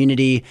our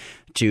community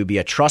to be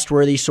a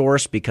trustworthy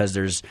source, because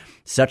there's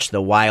such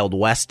the wild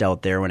west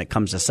out there when it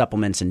comes to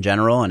supplements in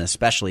general, and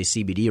especially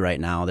CBD right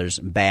now. There's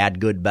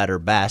bad, good, better,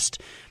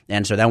 best.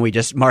 And so then we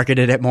just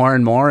marketed it more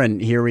and more, and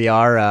here we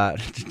are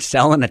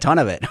selling a ton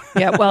of it.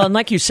 Yeah, well, and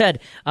like you said,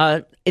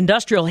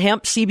 industrial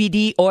hemp,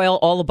 CBD oil,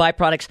 all the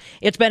byproducts,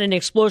 it's been an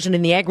explosion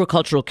in the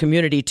agricultural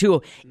community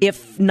too,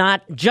 if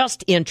not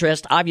just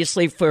interest,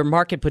 obviously for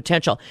market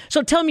potential.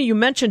 So tell me, you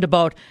mentioned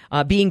about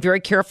being very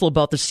careful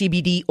about the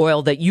CBD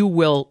oil that you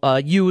will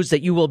use,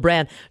 that you will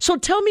brand. So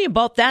tell me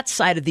about that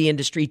side of the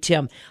industry,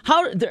 Tim.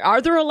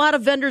 Are there a lot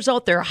of vendors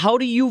out there? How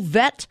do you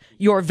vet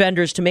your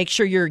vendors to make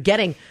sure you're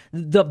getting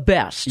the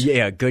best?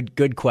 Yeah,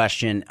 good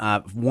question.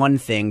 One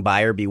thing,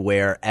 buyer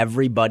beware.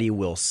 Everybody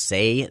will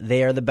say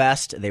they are the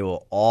best. They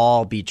will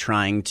all be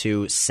trying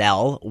to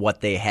sell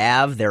what they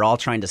have. They're all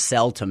trying to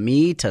sell to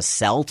me, to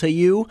sell to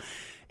you.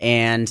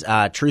 And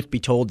truth be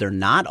told, they're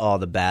not all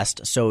the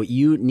best. So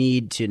you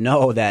need to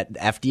know that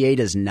FDA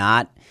does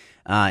not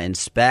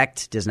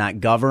inspect, does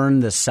not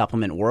govern the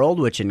supplement world,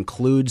 which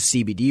includes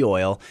CBD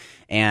oil.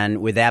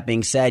 And with that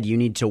being said, you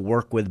need to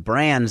work with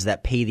brands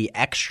that pay the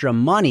extra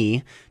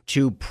money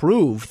to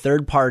prove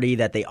third party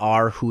that they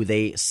are who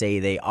they say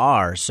they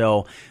are.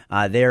 So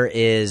there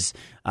is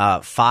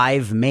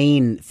 5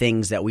 main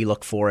things that we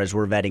look for as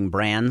we're vetting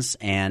brands,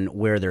 and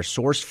where they're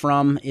sourced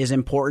from is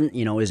important.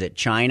 Is it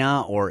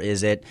China or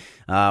is it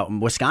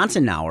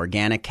Wisconsin now?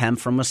 Organic hemp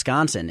from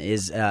Wisconsin.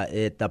 Is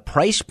it the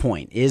price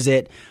point? Is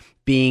it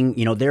being,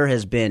 there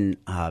has been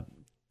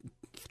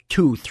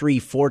 2, 3,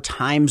 4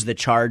 times the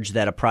charge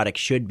that a product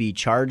should be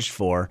charged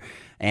for.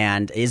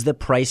 And is the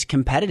price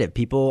competitive?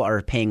 People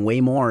are paying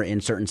way more in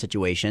certain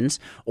situations,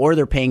 or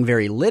they're paying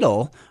very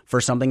little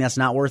for something that's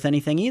not worth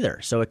anything either.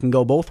 So it can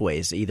go both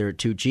ways, either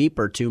too cheap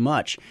or too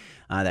much.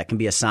 That can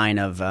be a sign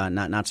of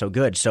not so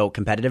good. So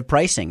competitive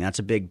pricing, that's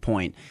a big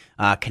point.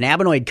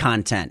 Cannabinoid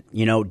content,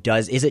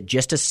 is it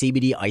just a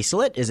CBD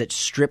isolate? Is it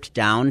stripped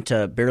down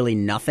to barely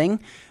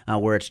nothing,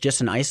 where it's just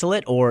an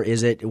isolate, or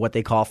is it what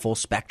they call full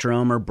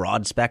spectrum or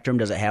broad spectrum?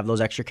 Does it have those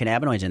extra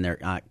cannabinoids in there?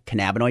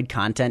 Cannabinoid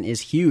content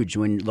is huge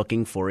when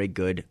looking for a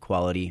good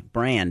quality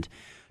brand.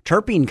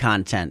 Terpene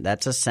content,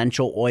 that's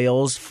essential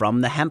oils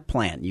from the hemp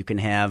plant. You can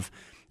have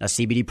a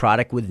CBD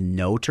product with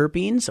no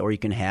terpenes, or you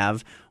can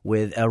have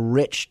with a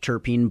rich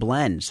terpene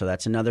blend. So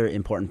that's another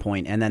important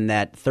point. And then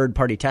that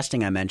third-party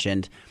testing I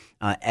mentioned,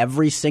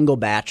 every single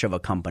batch of a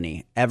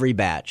company, every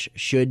batch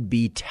should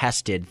be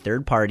tested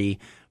third-party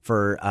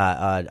for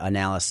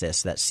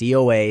analysis. That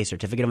COA,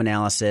 Certificate of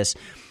Analysis.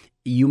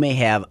 You may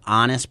have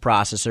honest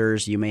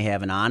processors, you may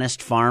have an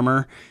honest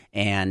farmer,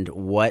 and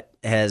what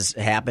has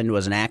happened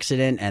was an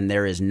accident, and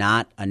there is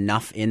not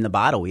enough in the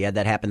bottle. We had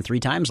that happen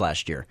 3 times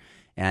last year.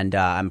 And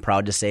I'm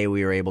proud to say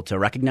we were able to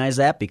recognize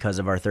that because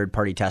of our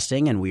third-party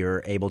testing, and we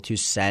were able to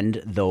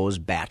send those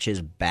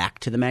batches back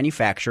to the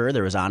manufacturer.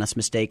 There was honest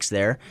mistakes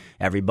there.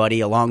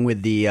 Everybody, along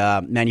with the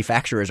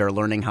manufacturers, are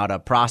learning how to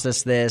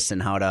process this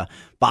and how to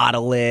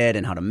bottle it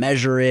and how to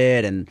measure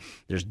it. And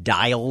there's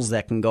dials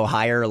that can go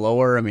higher or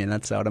lower. I mean,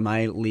 that's out of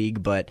my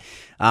league. But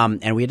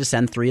and we had to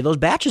send 3 of those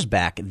batches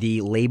back. The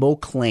label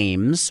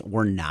claims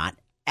were not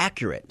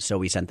accurate, so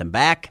we sent them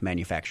back.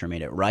 Manufacturer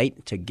made it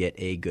right to get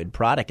a good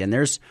product. And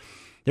there's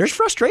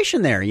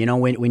frustration there,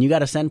 when you got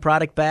to send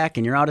product back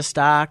and you're out of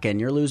stock and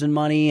you're losing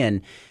money,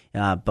 and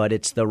but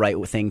it's the right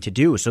thing to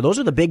do. So those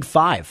are the big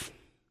 5.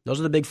 Those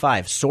are the big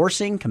 5: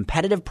 sourcing,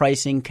 competitive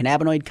pricing,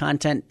 cannabinoid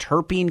content,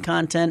 terpene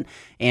content,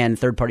 and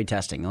third-party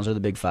testing. Those are the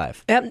big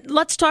 5.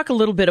 Let's talk a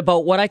little bit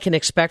about what I can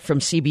expect from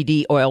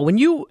CBD oil. When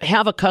you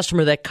have a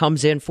customer that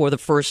comes in for the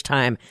first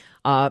time,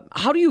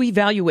 how do you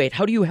evaluate?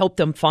 How do you help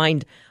them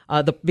find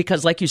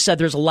because like you said,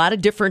 there's a lot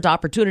of different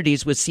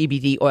opportunities with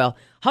CBD oil.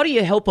 How do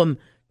you help them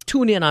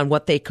tune in on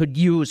what they could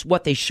use,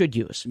 what they should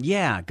use?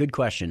 Yeah, good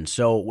question.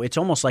 So it's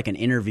almost like an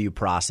interview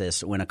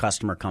process when a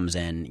customer comes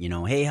in.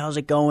 Hey, how's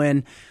it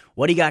going?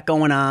 What do you got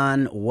going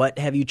on? What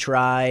have you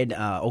tried?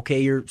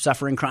 Okay, you're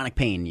suffering chronic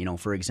pain,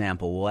 for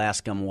example. We'll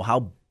ask them, well,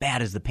 how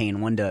bad is the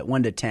pain, 1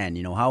 to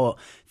 10? How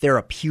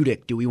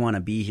therapeutic do we want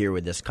to be here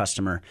with this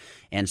customer?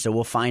 And so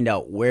we'll find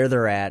out where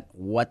they're at,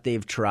 what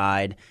they've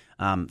tried.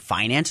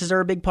 Finances are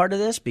a big part of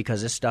this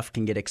because this stuff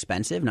can get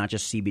expensive, not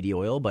just CBD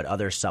oil, but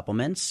other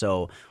supplements.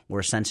 So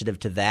we're sensitive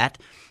to that.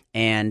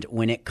 And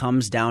when it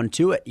comes down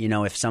to it,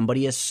 if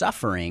somebody is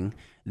suffering,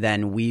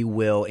 then we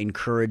will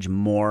encourage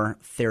more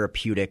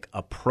therapeutic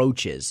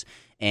approaches.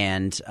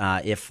 And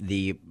if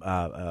the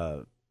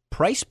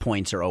price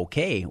points are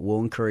okay, we'll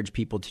encourage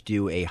people to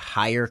do a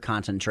higher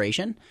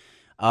concentration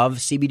of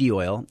CBD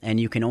oil, and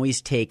you can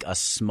always take a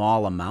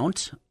small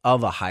amount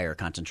of a higher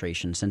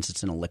concentration since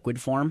it's in a liquid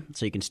form.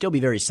 So you can still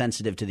be very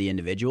sensitive to the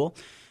individual,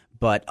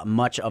 but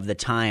much of the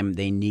time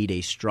they need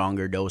a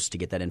stronger dose to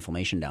get that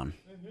inflammation down.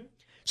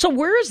 So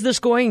where is this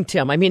going,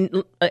 Tim? I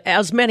mean,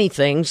 as many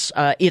things,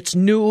 it's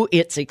new,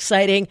 it's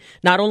exciting.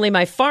 Not only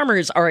my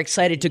farmers are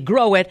excited to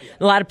grow it,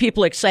 a lot of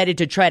people are excited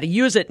to try to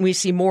use it, and we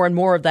see more and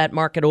more of that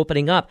market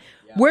opening up.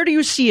 Where do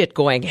you see it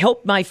going?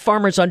 Help my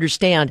farmers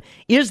understand,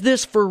 is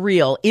this for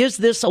real? Is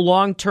this a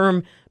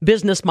long-term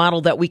business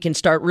model that we can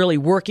start really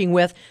working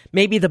with?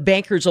 Maybe the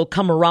bankers will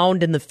come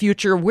around in the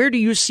future. Where do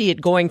you see it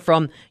going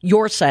from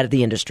your side of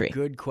the industry?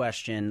 Good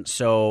question.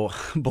 So,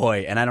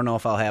 boy, and I don't know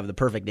if I'll have the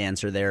perfect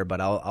answer there, but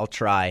I'll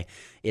try.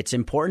 It's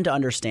important to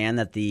understand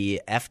that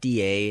the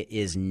FDA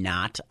is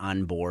not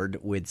on board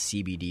with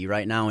CBD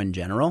right now in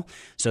general.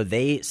 So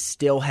they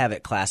still have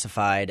it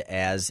classified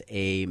as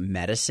a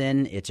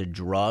medicine. It's a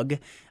drug,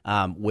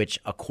 which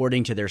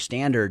according to their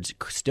standards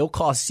still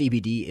calls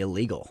CBD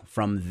illegal.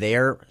 From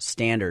their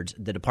standards,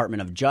 the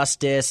Department of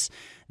Justice,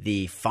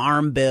 the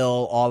Farm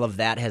Bill, all of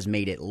that has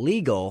made it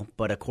legal,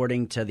 but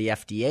according to the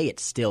FDA,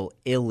 it's still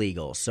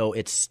illegal. So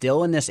it's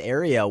still in this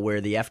area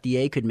where the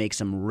FDA could make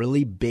some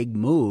really big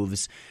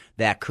moves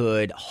that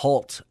could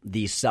halt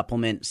the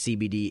supplement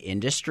CBD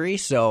industry.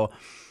 So,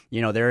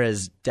 there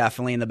is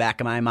definitely in the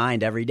back of my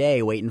mind every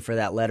day waiting for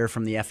that letter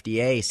from the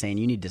FDA saying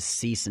you need to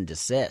cease and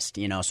desist,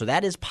 so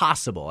that is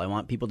possible. I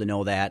want people to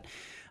know that.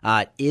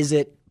 Is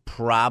it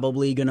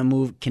probably going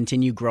to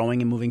continue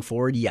growing and moving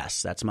forward?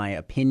 Yes, that's my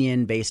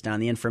opinion based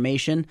on the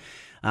information.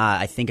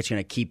 I think it's going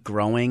to keep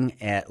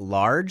growing at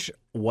large.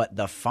 What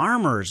the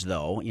farmers,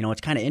 though,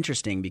 it's kind of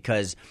interesting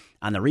because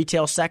on the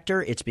retail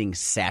sector, it's being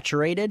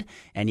saturated.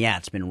 And yeah,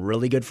 it's been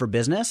really good for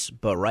business.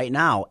 But right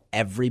now,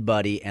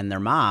 everybody and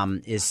their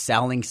mom is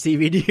selling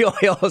CBD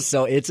oil.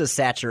 So it's a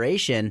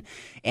saturation.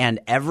 And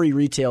every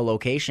retail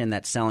location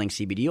that's selling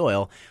CBD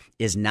oil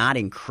is not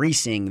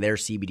increasing their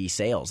CBD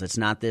sales. It's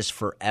not this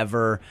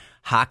forever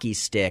hockey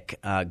stick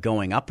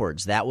going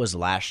upwards. That was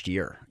last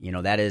year.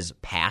 That is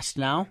past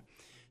now.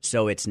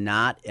 So it's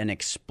not an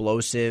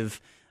explosive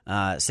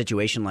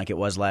situation like it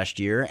was last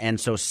year. And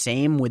so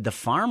same with the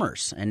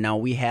farmers. And now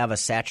we have a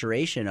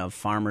saturation of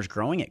farmers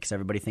growing it because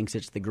everybody thinks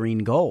it's the green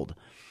gold.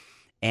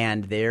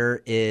 And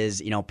there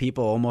is,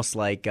 people almost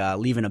like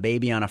leaving a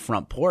baby on a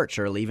front porch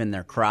or leaving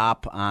their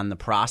crop on the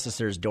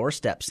processor's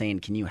doorstep saying,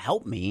 can you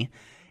help me?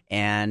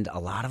 And a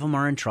lot of them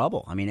are in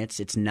trouble. I mean,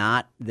 it's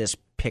not this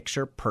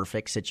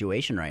picture-perfect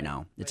situation right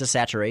now. It's a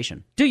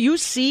saturation. Do you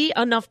see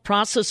enough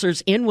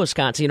processors in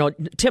Wisconsin?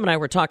 Tim and I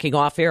were talking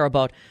off-air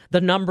about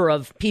the number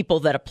of people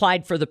that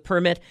applied for the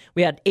permit.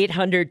 We had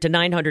 800 to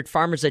 900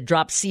 farmers that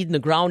dropped seed in the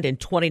ground in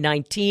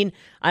 2019.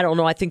 I don't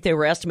know. I think they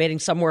were estimating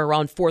somewhere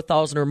around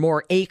 4,000 or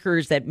more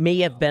acres that may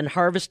have been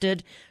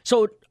harvested.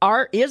 So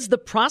is the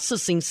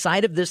processing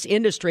side of this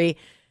industry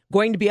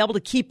going to be able to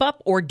keep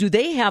up, or do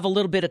they have a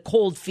little bit of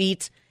cold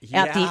feet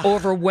at the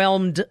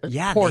overwhelmed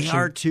portion? They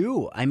are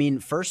too. I mean,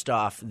 first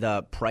off,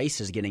 the price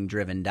is getting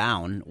driven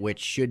down, which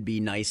should be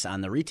nice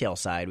on the retail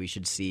side. We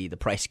should see the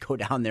price go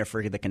down there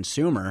for the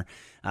consumer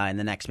in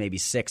the next maybe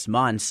 6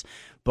 months.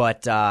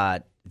 But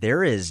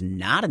there is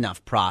not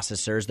enough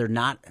processors. They're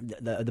not.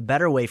 The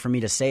better way for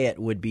me to say it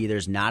would be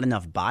there's not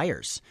enough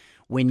buyers.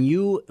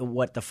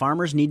 What the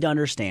farmers need to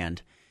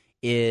understand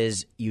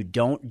is you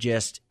don't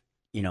just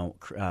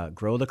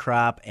grow the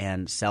crop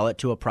and sell it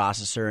to a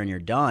processor and you're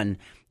done.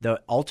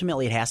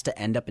 Ultimately, it has to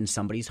end up in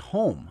somebody's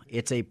home.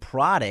 It's a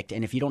product,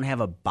 and if you don't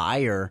have a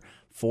buyer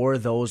for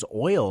those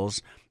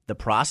oils, the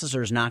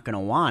processor's not going to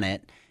want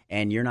it,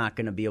 and you're not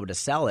going to be able to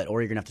sell it,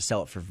 or you're going to have to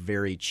sell it for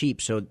very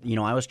cheap. So,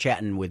 I was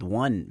chatting with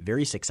one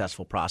very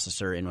successful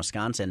processor in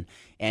Wisconsin,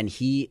 and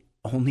he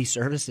only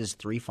services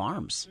 3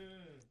 farms.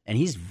 And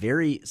he's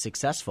very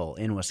successful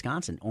in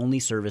Wisconsin, only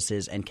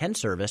services and can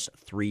service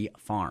 3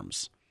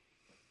 farms.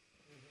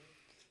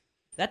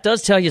 That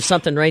does tell you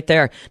something right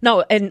there.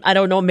 No, and I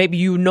don't know, maybe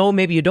you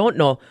don't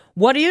know.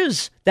 What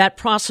is that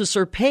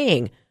processor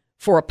paying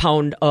for a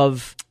pound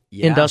of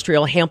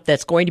industrial hemp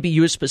that's going to be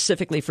used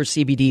specifically for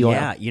CBD oil?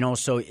 Yeah,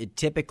 so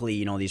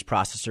typically, these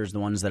processors, the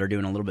ones that are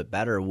doing a little bit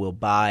better, will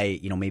buy,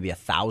 maybe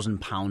 1,000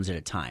 pounds at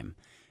a time.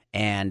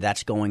 And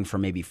that's going for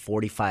maybe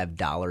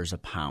 $45 a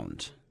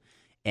pound.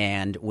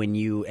 And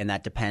and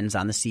that depends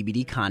on the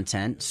CBD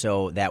content.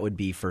 So that would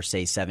be for,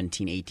 say,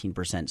 17, 18%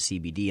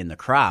 CBD in the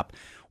crop.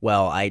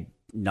 Well,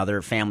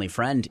 another family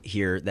friend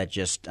here that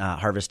just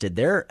harvested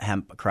their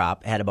hemp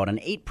crop had about an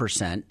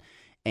 8%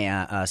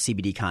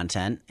 CBD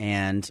content,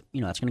 and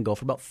that's going to go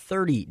for about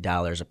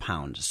 $30 a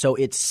pound. So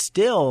it's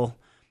still,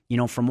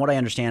 from what I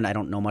understand, I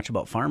don't know much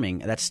about farming.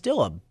 That's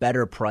still a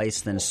better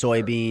price than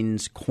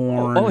soybeans,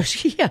 corn,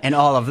 and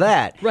all of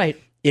that.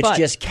 Right. It's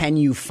just, can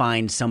you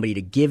find somebody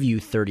to give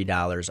you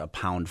 $30 a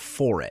pound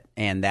for it?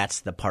 And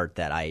that's the part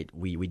that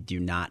we do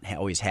not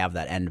always have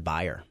that end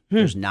buyer.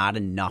 There's not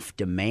enough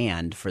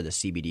demand for the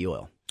CBD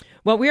oil.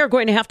 Well, we are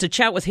going to have to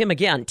chat with him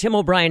again. Tim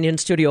O'Brien in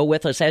studio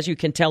with us. As you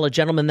can tell, a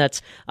gentleman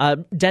that's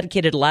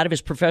dedicated a lot of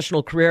his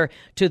professional career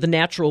to the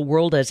natural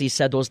world, as he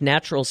said, those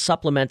natural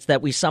supplements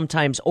that we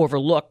sometimes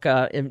overlook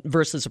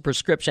versus a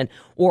prescription.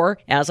 Or,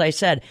 as I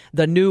said,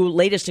 the new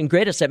latest and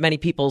greatest that many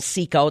people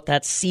seek out,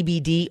 that's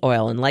CBD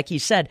oil. And like he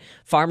said,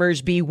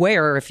 farmers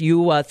beware. If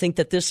you think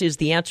that this is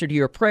the answer to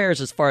your prayers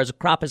as far as a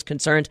crop is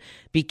concerned,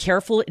 be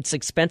careful. It's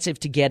expensive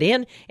to get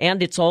in,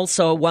 and it's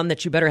also one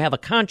that you better have a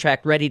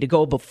contract ready to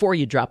go before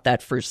you drop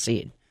that first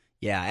seed.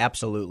 Yeah,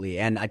 absolutely.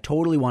 And I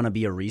totally want to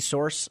be a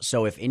resource.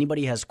 So if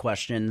anybody has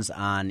questions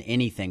on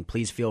anything,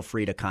 please feel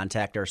free to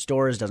contact our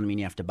stores. Doesn't mean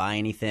you have to buy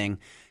anything.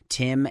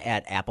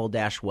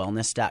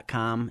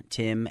 Tim@apple-wellness.com.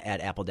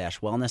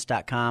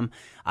 Tim@apple-wellness.com.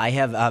 I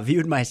have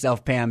viewed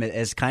myself, Pam,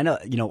 as kind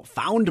of,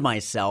 found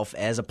myself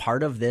as a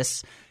part of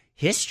this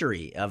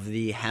history of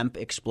the hemp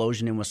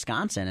explosion in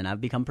Wisconsin, and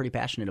I've become pretty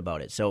passionate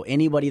about it. So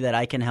anybody that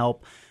I can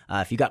help,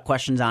 if you got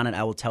questions on it,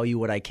 I will tell you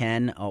what I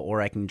can,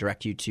 or I can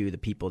direct you to the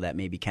people that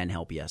maybe can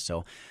help you.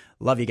 So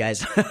love you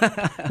guys.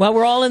 Well,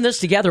 we're all in this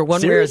together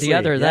one Seriously, way or the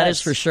other. yes. That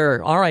is for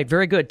sure. All right,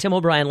 very good. Tim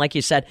O'Brien, like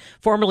you said,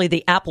 formerly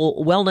the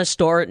Apple Wellness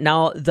Store,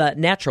 now the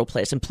Natural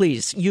Place. And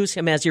please use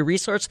him as your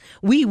resource.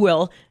 We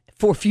will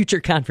for future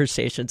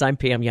conversations. I'm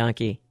Pam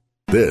Jahnke.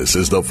 This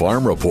is the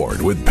Farm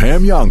Report with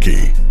Pam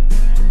Jahnke.